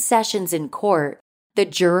 between sessions in court, the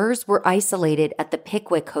jurors were isolated at the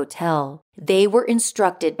Pickwick Hotel. They were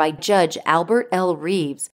instructed by Judge Albert L.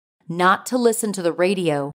 Reeves not to listen to the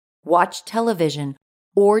radio, watch television,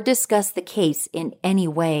 or discuss the case in any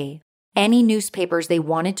way. Any newspapers they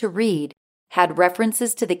wanted to read had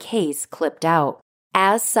references to the case clipped out.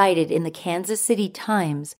 As cited in the Kansas City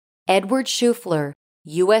Times, Edward Schufler,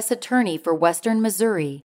 U.S. Attorney for Western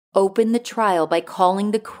Missouri, opened the trial by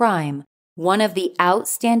calling the crime one of the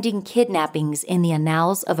outstanding kidnappings in the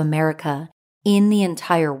annals of America, in the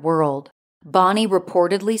entire world. Bonnie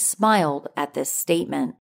reportedly smiled at this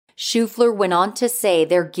statement. Schufler went on to say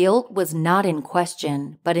their guilt was not in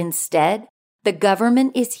question, but instead, the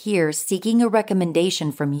government is here seeking a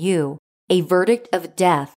recommendation from you, a verdict of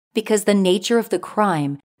death, because the nature of the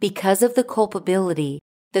crime, because of the culpability,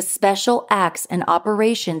 the special acts and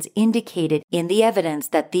operations indicated in the evidence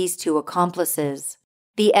that these 2 accomplices.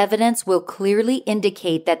 The evidence will clearly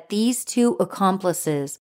indicate that these 2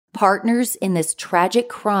 accomplices, partners in this tragic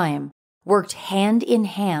crime, worked hand in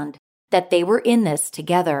hand, that they were in this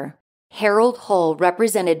together. Harold Hull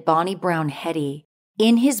represented Bonnie Brown Hetty.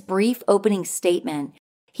 In his brief opening statement,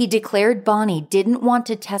 he declared Bonnie didn't want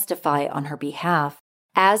to testify on her behalf.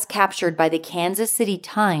 As captured by the Kansas City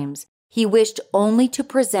Times, he wished only to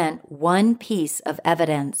present one piece of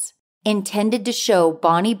evidence, intended to show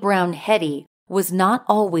Bonnie Brown Hetty was not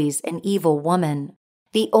always an evil woman.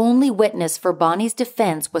 The only witness for Bonnie's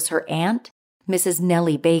defense was her aunt Mrs.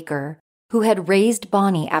 Nellie Baker, who had raised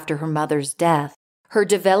Bonnie after her mother's death. Her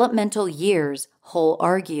developmental years, Hull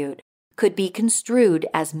argued, could be construed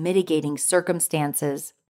as mitigating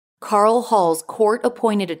circumstances. Carl Hall's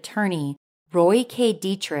court-appointed attorney, Roy K.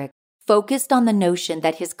 Dietrich, focused on the notion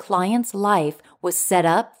that his client's life was set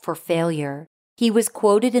up for failure. He was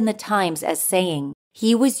quoted in the Times as saying,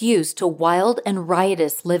 "He was used to wild and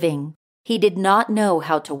riotous living. He did not know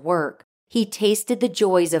how to work. He tasted the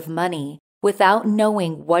joys of money without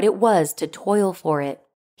knowing what it was to toil for it.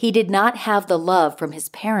 He did not have the love from his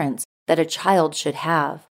parents that a child should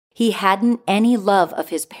have. He hadn't any love of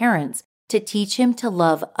his parents to teach him to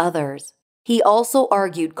love others." He also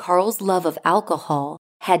argued Carl's love of alcohol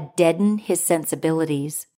had deadened his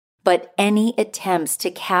sensibilities. But any attempts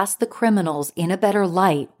to cast the criminals in a better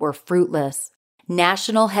light were fruitless.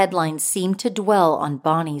 National headlines seemed to dwell on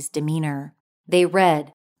Bonnie's demeanor. They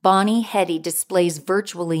read, "Bonnie Hetty displays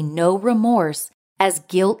virtually no remorse as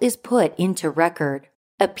guilt is put into record,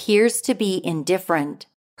 appears to be indifferent,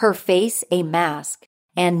 her face a mask,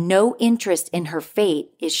 and no interest in her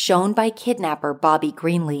fate is shown by kidnapper Bobby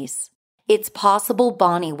Greenlease." It's possible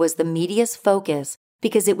Bonnie was the media's focus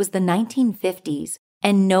because it was the 1950s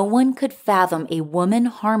and no one could fathom a woman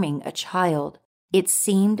harming a child. It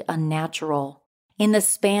seemed unnatural. In the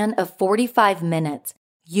span of 45 minutes,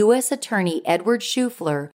 U.S. Attorney Edward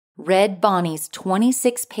Schufler read Bonnie's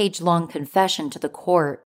 26-page-long confession to the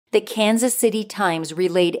court. The Kansas City Times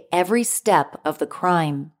relayed every step of the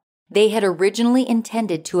crime. They had originally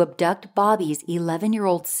intended to abduct Bobby's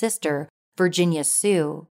 11-year-old sister, Virginia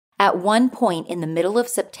Sue. At one point in the middle of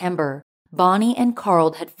September, Bonnie and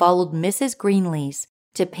Carl had followed Mrs. Greenlease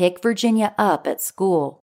to pick Virginia up at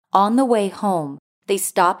school. On the way home, they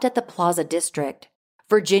stopped at the Plaza District.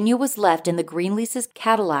 Virginia was left in the Greenlease's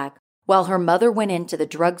Cadillac while her mother went into the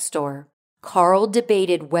drugstore. Carl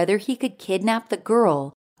debated whether he could kidnap the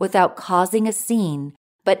girl without causing a scene,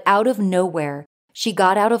 but out of nowhere, she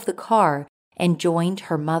got out of the car and joined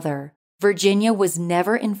her mother. Virginia was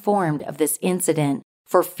never informed of this incident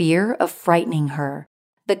for fear of frightening her.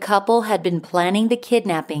 The couple had been planning the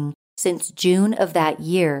kidnapping since June of that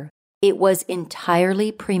year. It was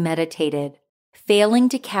entirely premeditated. Failing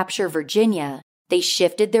to capture Virginia, they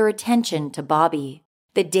shifted their attention to Bobby.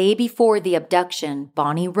 The day before the abduction,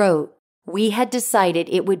 Bonnie wrote, "We had decided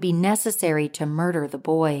it would be necessary to murder the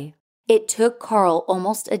boy. It took Carl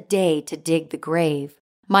almost a day to dig the grave.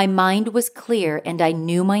 My mind was clear and I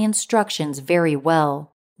knew my instructions very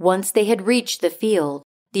well. Once they had reached the field,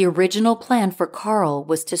 the original plan for Carl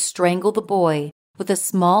was to strangle the boy with a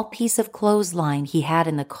small piece of clothesline he had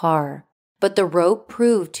in the car. But the rope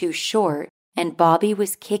proved too short and Bobby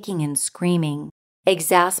was kicking and screaming.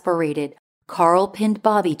 Exasperated, Carl pinned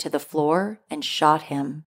Bobby to the floor and shot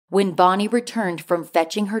him. When Bonnie returned from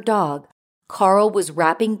fetching her dog, Carl was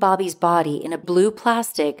wrapping Bobby's body in a blue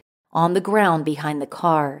plastic on the ground behind the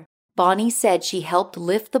car. Bonnie said she helped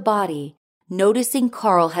lift the body, noticing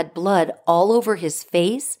Carl had blood all over his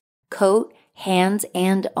face, coat, hands,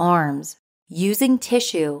 and arms. Using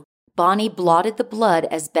tissue, Bonnie blotted the blood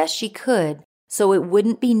as best she could so it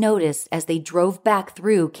wouldn't be noticed as they drove back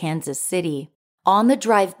through Kansas City. On the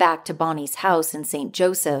drive back to Bonnie's house in St.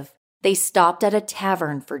 Joseph, they stopped at a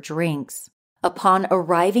tavern for drinks. Upon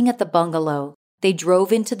arriving at the bungalow, they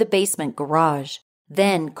drove into the basement garage.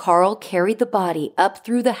 Then Carl carried the body up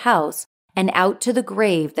through the house and out to the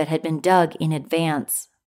grave that had been dug in advance.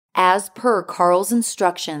 As per Carl's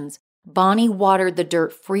instructions, Bonnie watered the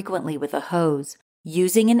dirt frequently with a hose,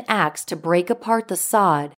 using an axe to break apart the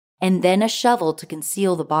sod and then a shovel to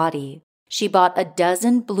conceal the body. She bought a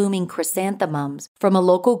dozen blooming chrysanthemums from a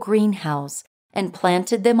local greenhouse and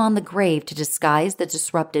planted them on the grave to disguise the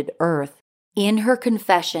disrupted earth. In her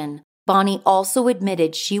confession, Bonnie also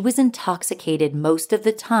admitted she was intoxicated most of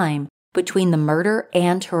the time between the murder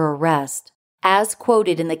and her arrest. As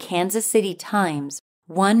quoted in the Kansas City Times,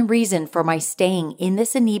 "One reason for my staying in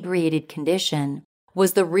this inebriated condition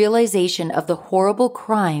was the realization of the horrible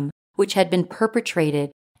crime which had been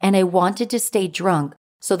perpetrated, and I wanted to stay drunk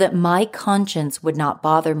so that my conscience would not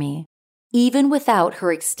bother me." Even without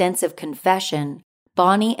her extensive confession,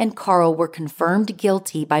 Bonnie and Carl were confirmed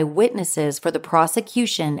guilty by witnesses for the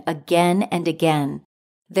prosecution again and again.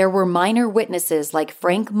 There were minor witnesses like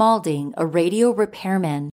Frank Malding, a radio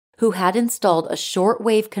repairman who had installed a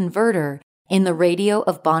shortwave converter in the radio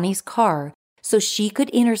of Bonnie's car so she could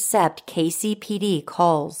intercept KCPD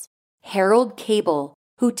calls. Harold Cable,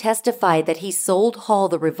 who testified that he sold Hall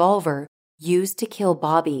the revolver used to kill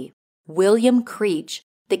Bobby. William Creech,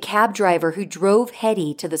 the cab driver who drove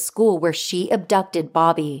Hetty to the school where she abducted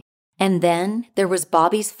Bobby. And then there was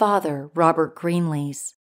Bobby's father, Robert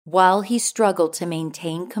Greenlease. While he struggled to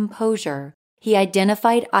maintain composure, he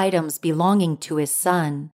identified items belonging to his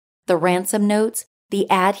son, the ransom notes, the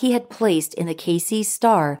ad he had placed in the KC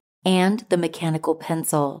Star, and the mechanical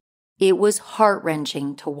pencil. It was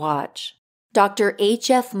heart-wrenching to watch. Dr.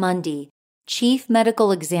 H.F. Mundy, chief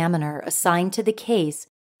medical examiner assigned to the case,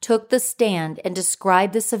 took the stand and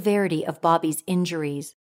described the severity of Bobby's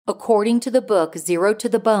injuries. According to the book Zero to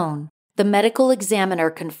the Bone, the medical examiner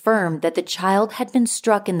confirmed that the child had been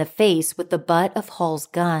struck in the face with the butt of Hall's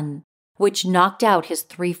gun, which knocked out his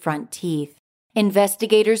 3 front teeth.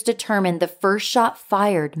 Investigators determined the first shot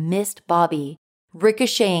fired missed Bobby,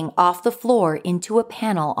 ricocheting off the floor into a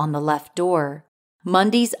panel on the left door.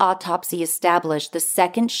 Mundy's autopsy established the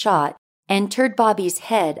second shot entered Bobby's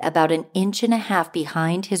head about 1.5 inches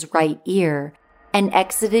behind his right ear and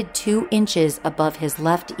exited 2 inches above his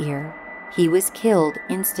left ear. He was killed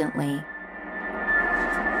instantly.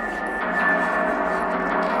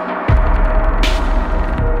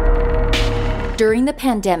 During the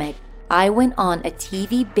pandemic, I went on a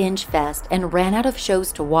TV binge fest and ran out of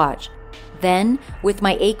shows to watch. Then, with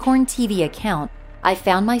my Acorn TV account, I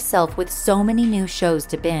found myself with so many new shows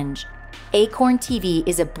to binge. Acorn TV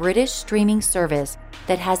is a British streaming service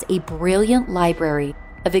that has a brilliant library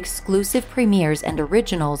of exclusive premieres and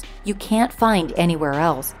originals you can't find anywhere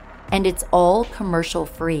else, and it's all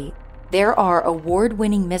commercial-free. There are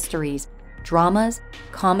award-winning mysteries, dramas,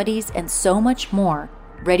 comedies, and so much more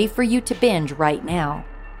ready for you to binge right now.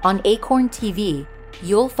 On Acorn TV,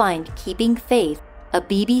 you'll find Keeping Faith, a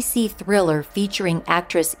BBC thriller featuring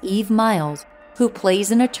actress Eve Miles, who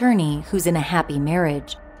plays an attorney who's in a happy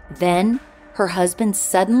marriage. Then, her husband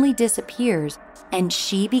suddenly disappears and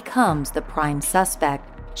she becomes the prime suspect.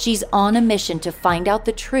 She's on a mission to find out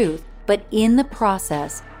the truth, but in the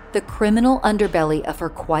process, the criminal underbelly of her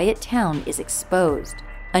quiet town is exposed.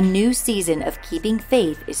 A new season of Keeping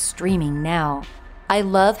Faith is streaming now. I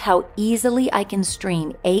love how easily I can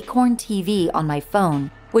stream Acorn TV on my phone,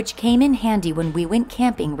 which came in handy when we went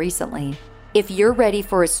camping recently. If you're ready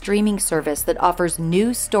for a streaming service that offers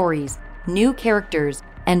new stories, new characters,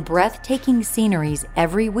 and breathtaking sceneries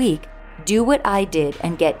every week, do what I did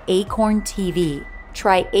and get Acorn TV.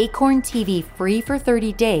 Try Acorn TV free for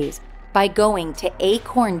 30 days by going to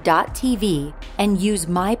acorn.tv and use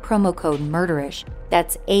my promo code MURDERISH.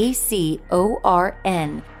 That's ACORN.TV,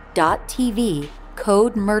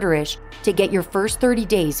 code MURDERISH, to get your first 30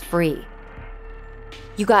 days free.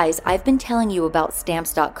 You guys, I've been telling you about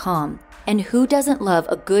Stamps.com, and who doesn't love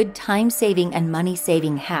a good time-saving and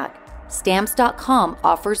money-saving hack? Stamps.com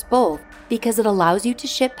offers both because it allows you to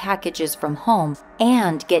ship packages from home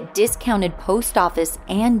and get discounted post office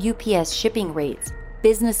and UPS shipping rates.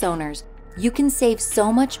 Business owners, you can save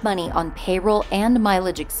so much money on payroll and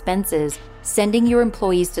mileage expenses sending your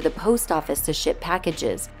employees to the post office to ship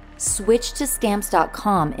packages. Switch to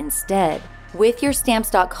Stamps.com instead. With your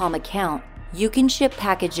Stamps.com account, you can ship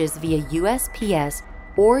packages via USPS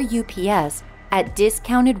or UPS at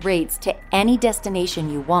discounted rates to any destination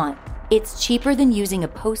you want. It's cheaper than using a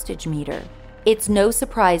postage meter. It's no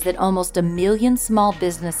surprise that almost 1 million small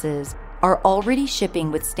businesses are already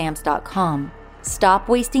shipping with Stamps.com. Stop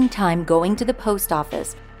wasting time going to the post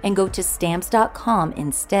office and go to Stamps.com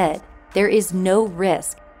instead. There is no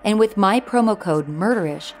risk, and with my promo code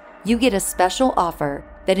MURDERISH, you get a special offer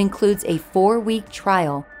that includes a 4-week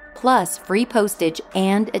trial plus free postage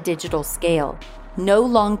and a digital scale. No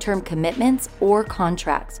long-term commitments or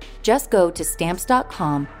contracts. Just go to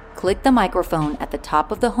Stamps.com, click the microphone at the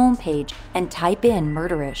top of the homepage, and type in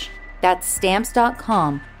MURDERISH. That's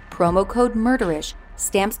Stamps.com, promo code MURDERISH,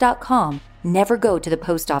 Stamps.com. Never go to the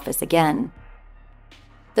post office again.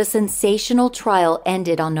 The sensational trial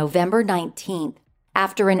ended on November 19th.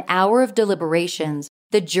 After an hour of deliberations,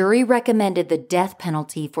 the jury recommended the death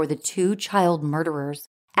penalty for the 2 child murderers.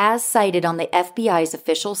 As cited on the FBI's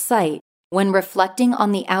official site, when reflecting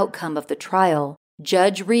on the outcome of the trial,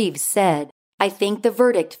 Judge Reeves said, "I think the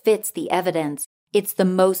verdict fits the evidence. It's the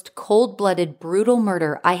most cold-blooded, brutal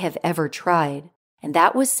murder I have ever tried." And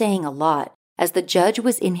that was saying a lot, as the judge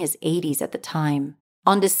was in his 80s at the time.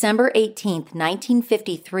 On December 18,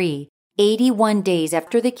 1953, 81 days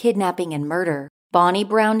after the kidnapping and murder, Bonnie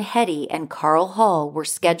Brown Hetty and Carl Hall were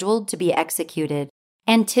scheduled to be executed.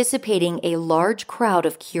 Anticipating a large crowd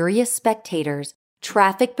of curious spectators,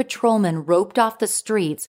 traffic patrolmen roped off the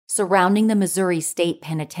streets surrounding the Missouri State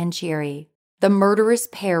Penitentiary. The murderous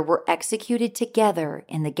pair were executed together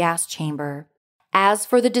in the gas chamber. As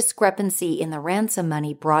for the discrepancy in the ransom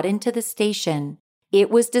money brought into the station, it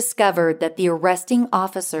was discovered that the arresting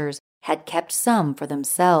officers had kept some for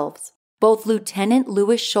themselves. Both Lieutenant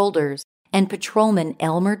Louis Shoulders and Patrolman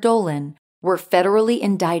Elmer Dolan were federally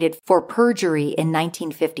indicted for perjury in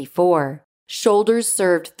 1954. Shoulders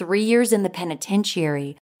served 3 years in the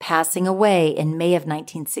penitentiary, passing away in May of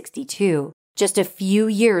 1962, just a few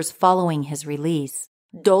years following his release.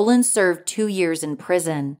 Dolan served 2 years in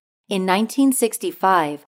prison. In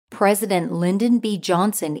 1965, President Lyndon B.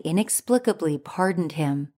 Johnson inexplicably pardoned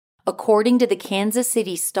him. According to the Kansas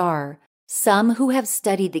City Star, some who have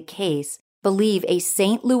studied the case believe a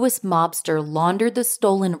St. Louis mobster laundered the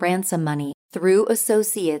stolen ransom money through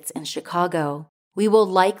associates in Chicago. We will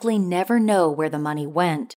likely never know where the money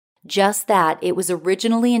went, just that it was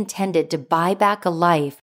originally intended to buy back a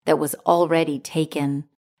life that was already taken.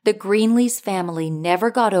 The Greenlease family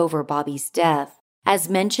never got over Bobby's death. As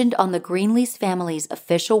mentioned on the Greenlease family's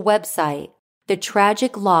official website, the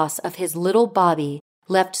tragic loss of his little Bobby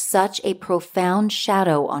left such a profound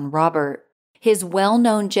shadow on Robert. His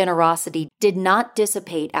well-known generosity did not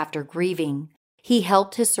dissipate after grieving. He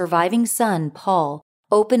helped his surviving son, Paul,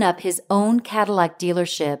 open up his own Cadillac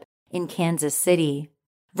dealership in Kansas City.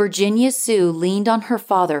 Virginia Sue leaned on her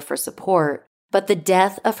father for support, but the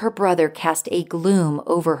death of her brother cast a gloom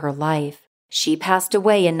over her life. She passed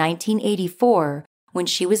away in 1984 when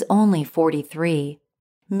she was only 43.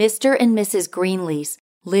 Mr. and Mrs. Greenlease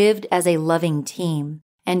lived as a loving team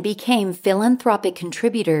and became philanthropic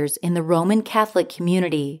contributors in the Roman Catholic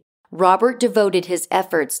community. Robert devoted his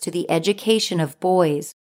efforts to the education of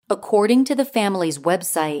boys. According to the family's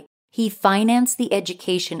website, he financed the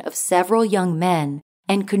education of several young men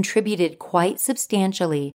and contributed quite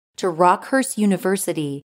substantially to Rockhurst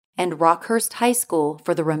University and Rockhurst High School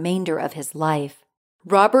for the remainder of his life.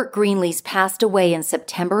 Robert Greenlease passed away in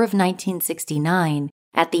September of 1969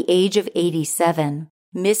 at the age of 87.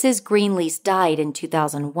 Mrs. Greenlease died in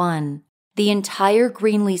 2001. The entire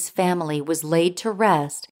Greenlease family was laid to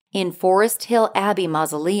rest in Forest Hill Abbey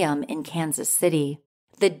Mausoleum in Kansas City.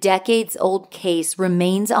 The decades-old case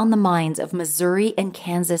remains on the minds of Missouri and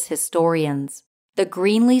Kansas historians. The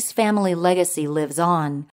Greenlease family legacy lives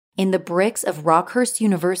on in the bricks of Rockhurst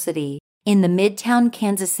University, in the Midtown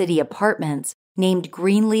Kansas City apartments named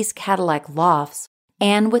Greenlease Cadillac Lofts,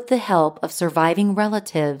 and with the help of surviving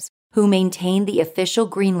relatives who maintain the official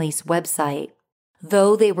Greenlease website.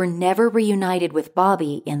 Though they were never reunited with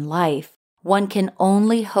Bobby in life, one can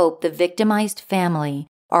only hope the victimized family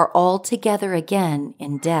are all together again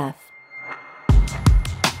in death.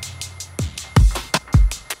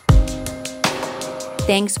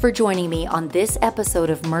 Thanks for joining me on this episode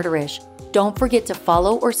of Murderish. Don't forget to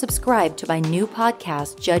follow or subscribe to my new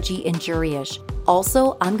podcast, Judgy and Juryish.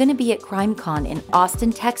 Also, I'm going to be at CrimeCon in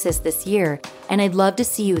Austin, Texas this year, and I'd love to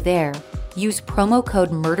see you there. Use promo code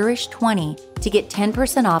MURDERISH20 to get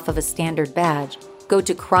 10% off of a standard badge. Go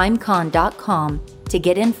to crimecon.com to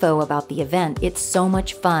get info about the event. It's so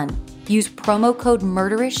much fun. Use promo code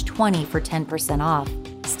MURDERISH20 for 10% off.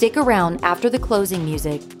 Stick around after the closing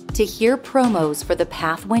music to hear promos for The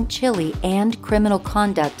Path Went Chilly and Criminal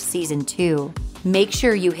Conduct Season 2. Make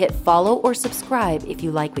sure you hit follow or subscribe if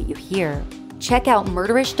you like what you hear. Check out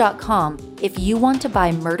Murderish.com if you want to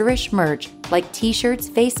buy Murderish merch like t-shirts,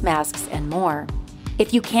 face masks, and more.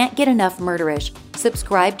 If you can't get enough Murderish,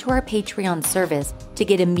 subscribe to our Patreon service to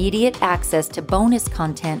get immediate access to bonus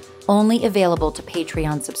content only available to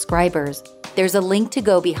Patreon subscribers. There's a link to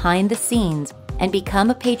go behind the scenes and become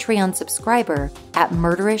a Patreon subscriber at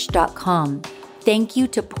Murderish.com. Thank you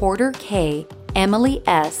to Porter K., Emily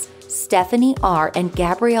S., Stephanie R., and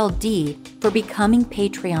Gabrielle D. for becoming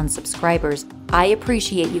Patreon subscribers. I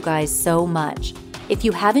appreciate you guys so much. If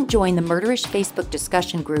you haven't joined the Murderish Facebook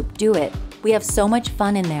discussion group, do it. We have so much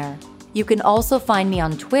fun in there. You can also find me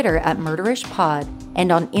on Twitter at MurderishPod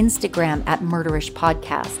and on Instagram at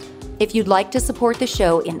MurderishPodcast. If you'd like to support the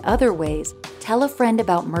show in other ways, tell a friend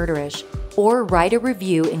about Murderish or write a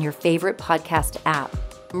review in your favorite podcast app.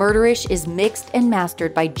 Murderish is mixed and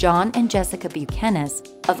mastered by John and Jessica Buchanan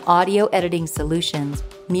of Audio Editing Solutions.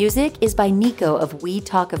 Music is by Nico of We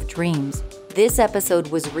Talk of Dreams. This episode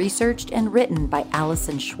was researched and written by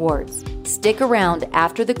Allison Schwartz. Stick around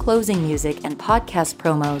after the closing music and podcast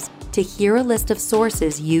promos to hear a list of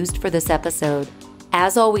sources used for this episode.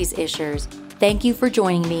 As always, Ishers, thank you for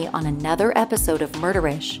joining me on another episode of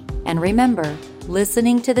Murderish. And remember,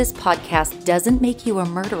 listening to this podcast doesn't make you a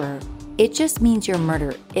murderer. It just means you're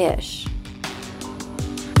murder-ish.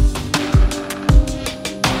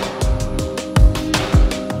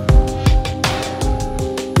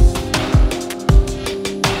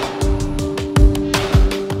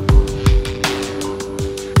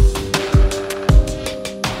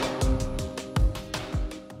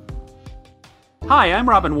 Hi, I'm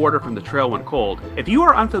Robin Warder from The Trail Went Cold. If you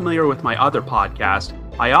are unfamiliar with my other podcast,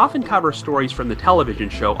 I often cover stories from the television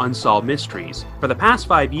show Unsolved Mysteries. For the past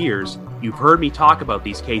 5 years, you've heard me talk about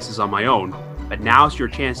these cases on my own, but now's your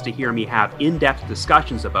chance to hear me have in-depth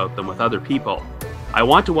discussions about them with other people. I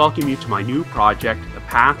want to welcome you to my new project, The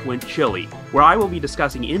Path Went Chilly, where I will be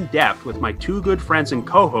discussing in depth with my two good friends and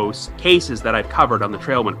co-hosts cases that I've covered on The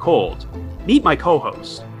Trail Went Cold. Meet my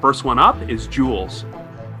co-hosts. First one up is Jules.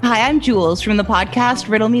 Hi, I'm Jules from the podcast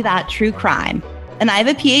Riddle Me That True Crime, and I have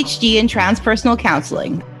a PhD in transpersonal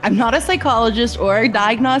counseling. I'm not a psychologist or a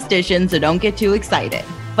diagnostician, so don't get too excited.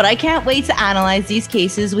 But I can't wait to analyze these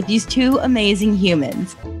cases with these two amazing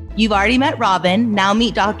humans. You've already met Robin, now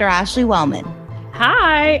meet Dr. Ashley Wellman.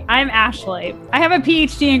 Hi, I'm Ashley. I have a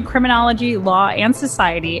PhD in criminology, law, and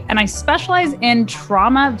society, and I specialize in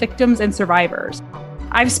trauma victims and survivors.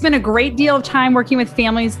 I've spent a great deal of time working with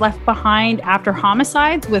families left behind after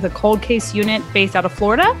homicides with a cold case unit based out of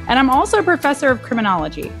Florida, and I'm also a professor of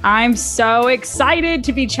criminology. I'm so excited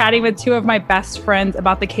to be chatting with two of my best friends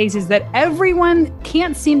about the cases that everyone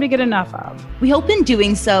can't seem to get enough of. We hope in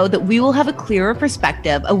doing so that we will have a clearer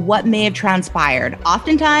perspective of what may have transpired.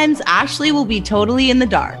 Oftentimes, Ashley will be totally in the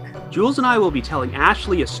dark. Jules and I will be telling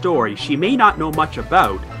Ashley a story she may not know much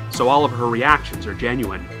about, so all of her reactions are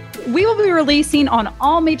genuine. We will be releasing on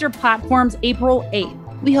all major platforms April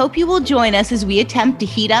 8th. We hope you will join us as we attempt to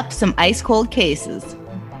heat up some ice-cold cases.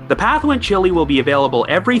 The Path Went Chilly will be available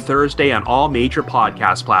every Thursday on all major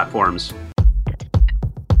podcast platforms.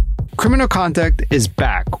 Criminal Contact is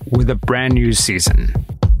back with a brand new season.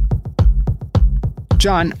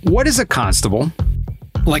 John, what is a constable?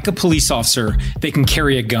 Like a police officer, they can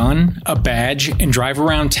carry a gun, a badge, and drive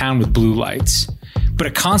around town with blue lights. But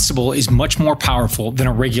a constable is much more powerful than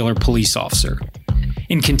a regular police officer.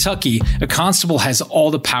 In Kentucky, a constable has all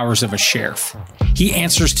the powers of a sheriff. He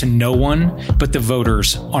answers to no one but the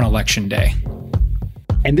voters on Election Day.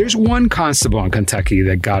 And there's one constable in Kentucky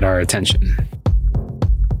that got our attention.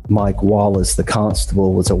 Mike Wallace, the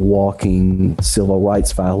constable, was a walking civil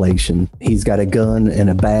rights violation. He's got a gun and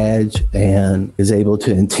a badge and is able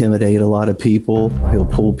to intimidate a lot of people. He'll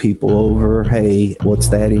pull people over. Hey, what's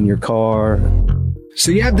that in your car? So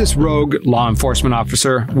you have this rogue law enforcement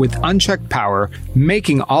officer with unchecked power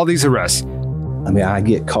making all these arrests. I mean, I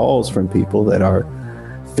get calls from people that are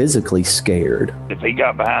physically scared. If he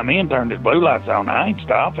got behind me and turned his blue lights on, I ain't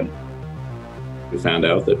stopping. We found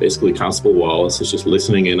out that basically Constable Wallace is just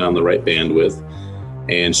listening in on the right bandwidth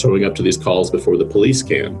and showing up to these calls before the police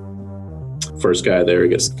can. First guy there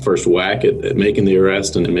gets the first whack at making the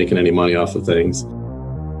arrest and making any money off of things.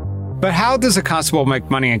 But how does a constable make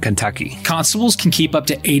money in Kentucky? Constables can keep up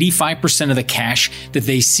to 85% of the cash that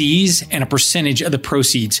they seize and a percentage of the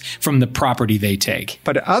proceeds from the property they take.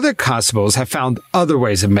 But other constables have found other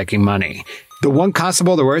ways of making money. The one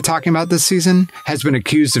constable that we're talking about this season has been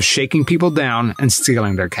accused of shaking people down and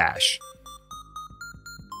stealing their cash.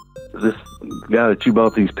 This guy that you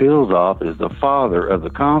bought these pills off is the father of the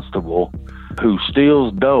constable who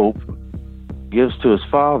steals dope, gives to his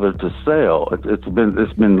father to sell. It's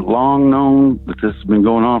been long known that this has been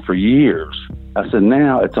going on for years. I said,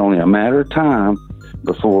 now it's only a matter of time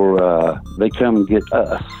before they come and get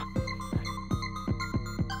us.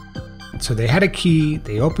 So they had a key,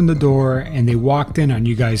 they opened the door, and they walked in on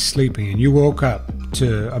you guys sleeping, and you woke up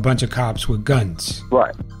to a bunch of cops with guns.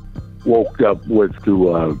 Right. Woke up with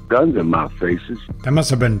two guns in my faces. That must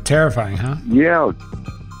have been terrifying, huh? Yeah.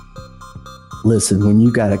 Listen, when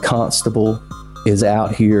you got a constable is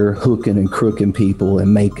out here hooking and crooking people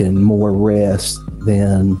and making more arrests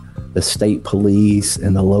than the state police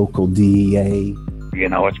and the local DEA. You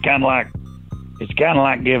know, it's kind of like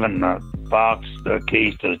giving the fox the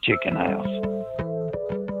keys to the chicken house.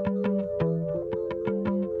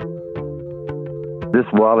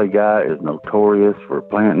 This Wally guy is notorious for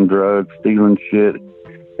planting drugs, stealing shit.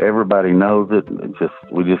 Everybody knows it.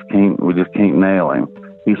 We just can't nail him.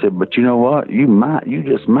 He said, but you know what? You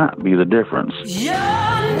just might be the difference. You're not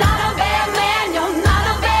a bad man. You're not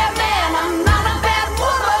a bad man. I'm not a bad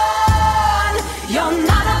woman. You're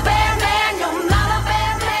not a bad man. You're not a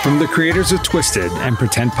bad man. From the creators of Twisted and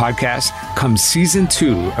Pretend podcast comes season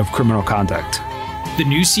 2 of Criminal Contact. The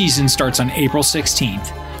new season starts on April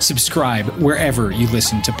 16th. Subscribe wherever you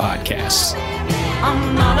listen to podcasts.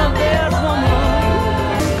 I'm not a bad woman.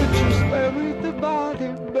 Bury the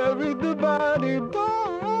body, bury the body,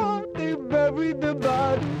 bury the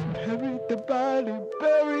body, bury the body,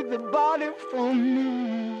 bury the body for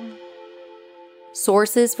me.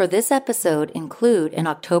 Sources for this episode include an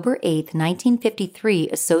October 8, 1953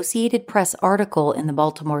 Associated Press article in the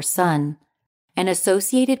Baltimore Sun, an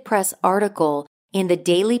Associated Press article in the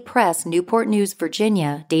Daily Press, Newport News,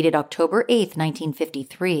 Virginia, dated October 8,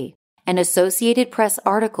 1953, An Associated Press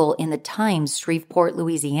article in the Times, Shreveport,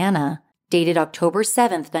 Louisiana, dated October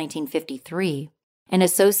 7, 1953. An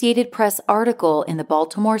Associated Press article in the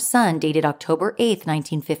Baltimore Sun, dated October 8,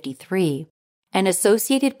 1953. An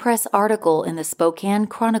Associated Press article in the Spokane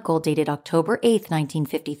Chronicle, dated October 8,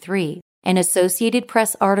 1953. An Associated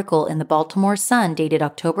Press article in the Baltimore Sun, dated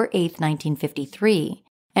October 8, 1953.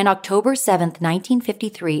 An October 7,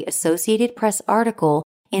 1953 Associated Press article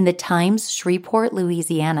in the Times, Shreveport,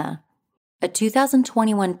 Louisiana. A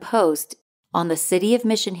 2021 post on the City of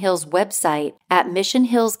Mission Hills website at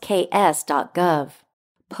missionhillsks.gov.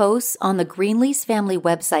 Posts on the Greenlease family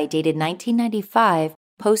website dated 1995,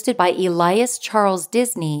 posted by Elias Charles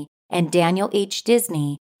Disney and Daniel H.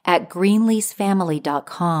 Disney at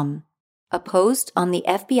greenleasefamily.com. A post on the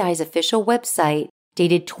FBI's official website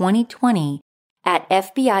dated 2020 at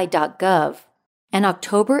fbi.gov. An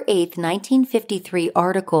October 8, 1953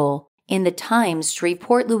 article in the Times,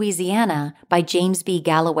 Shreveport, Louisiana by James B.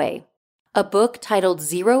 Galloway. A book titled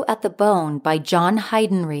Zero at the Bone by John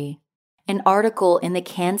Heidenreich. An article in the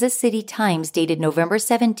Kansas City Times dated November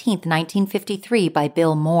 17, 1953 by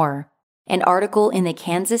Bill Moore. An article in the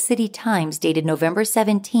Kansas City Times dated November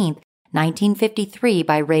 17, 1953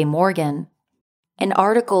 by Ray Morgan. An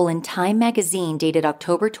article in Time magazine dated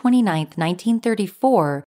October 29,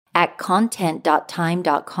 1934 at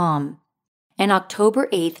content.time.com. An October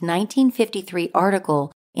 8, 1953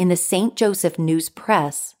 article in the St. Joseph News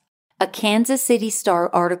Press. A Kansas City Star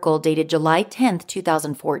article dated July 10,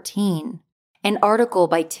 2014. An article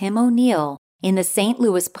by Tim O'Neill in the St.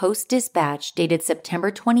 Louis Post-Dispatch dated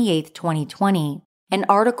September 28, 2020. An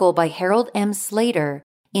article by Harold M. Slater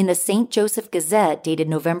in the St. Joseph Gazette dated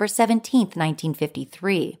November 17,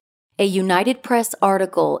 1953. A United Press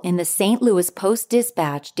article in the St. Louis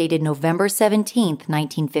Post-Dispatch dated November 17,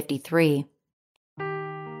 1953.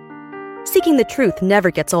 Seeking the truth never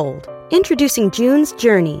gets old. Introducing June's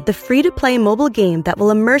Journey, the free-to-play mobile game that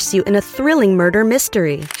will immerse you in a thrilling murder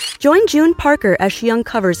mystery. Join June Parker as she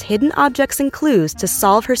uncovers hidden objects and clues to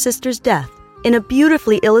solve her sister's death in a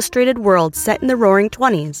beautifully illustrated world set in the Roaring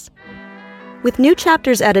 '20s. With new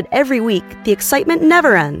chapters added every week, the excitement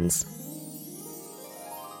never ends.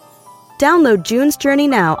 Download June's Journey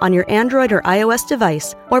now on your Android or iOS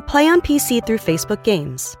device or play on PC through Facebook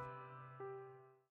Games.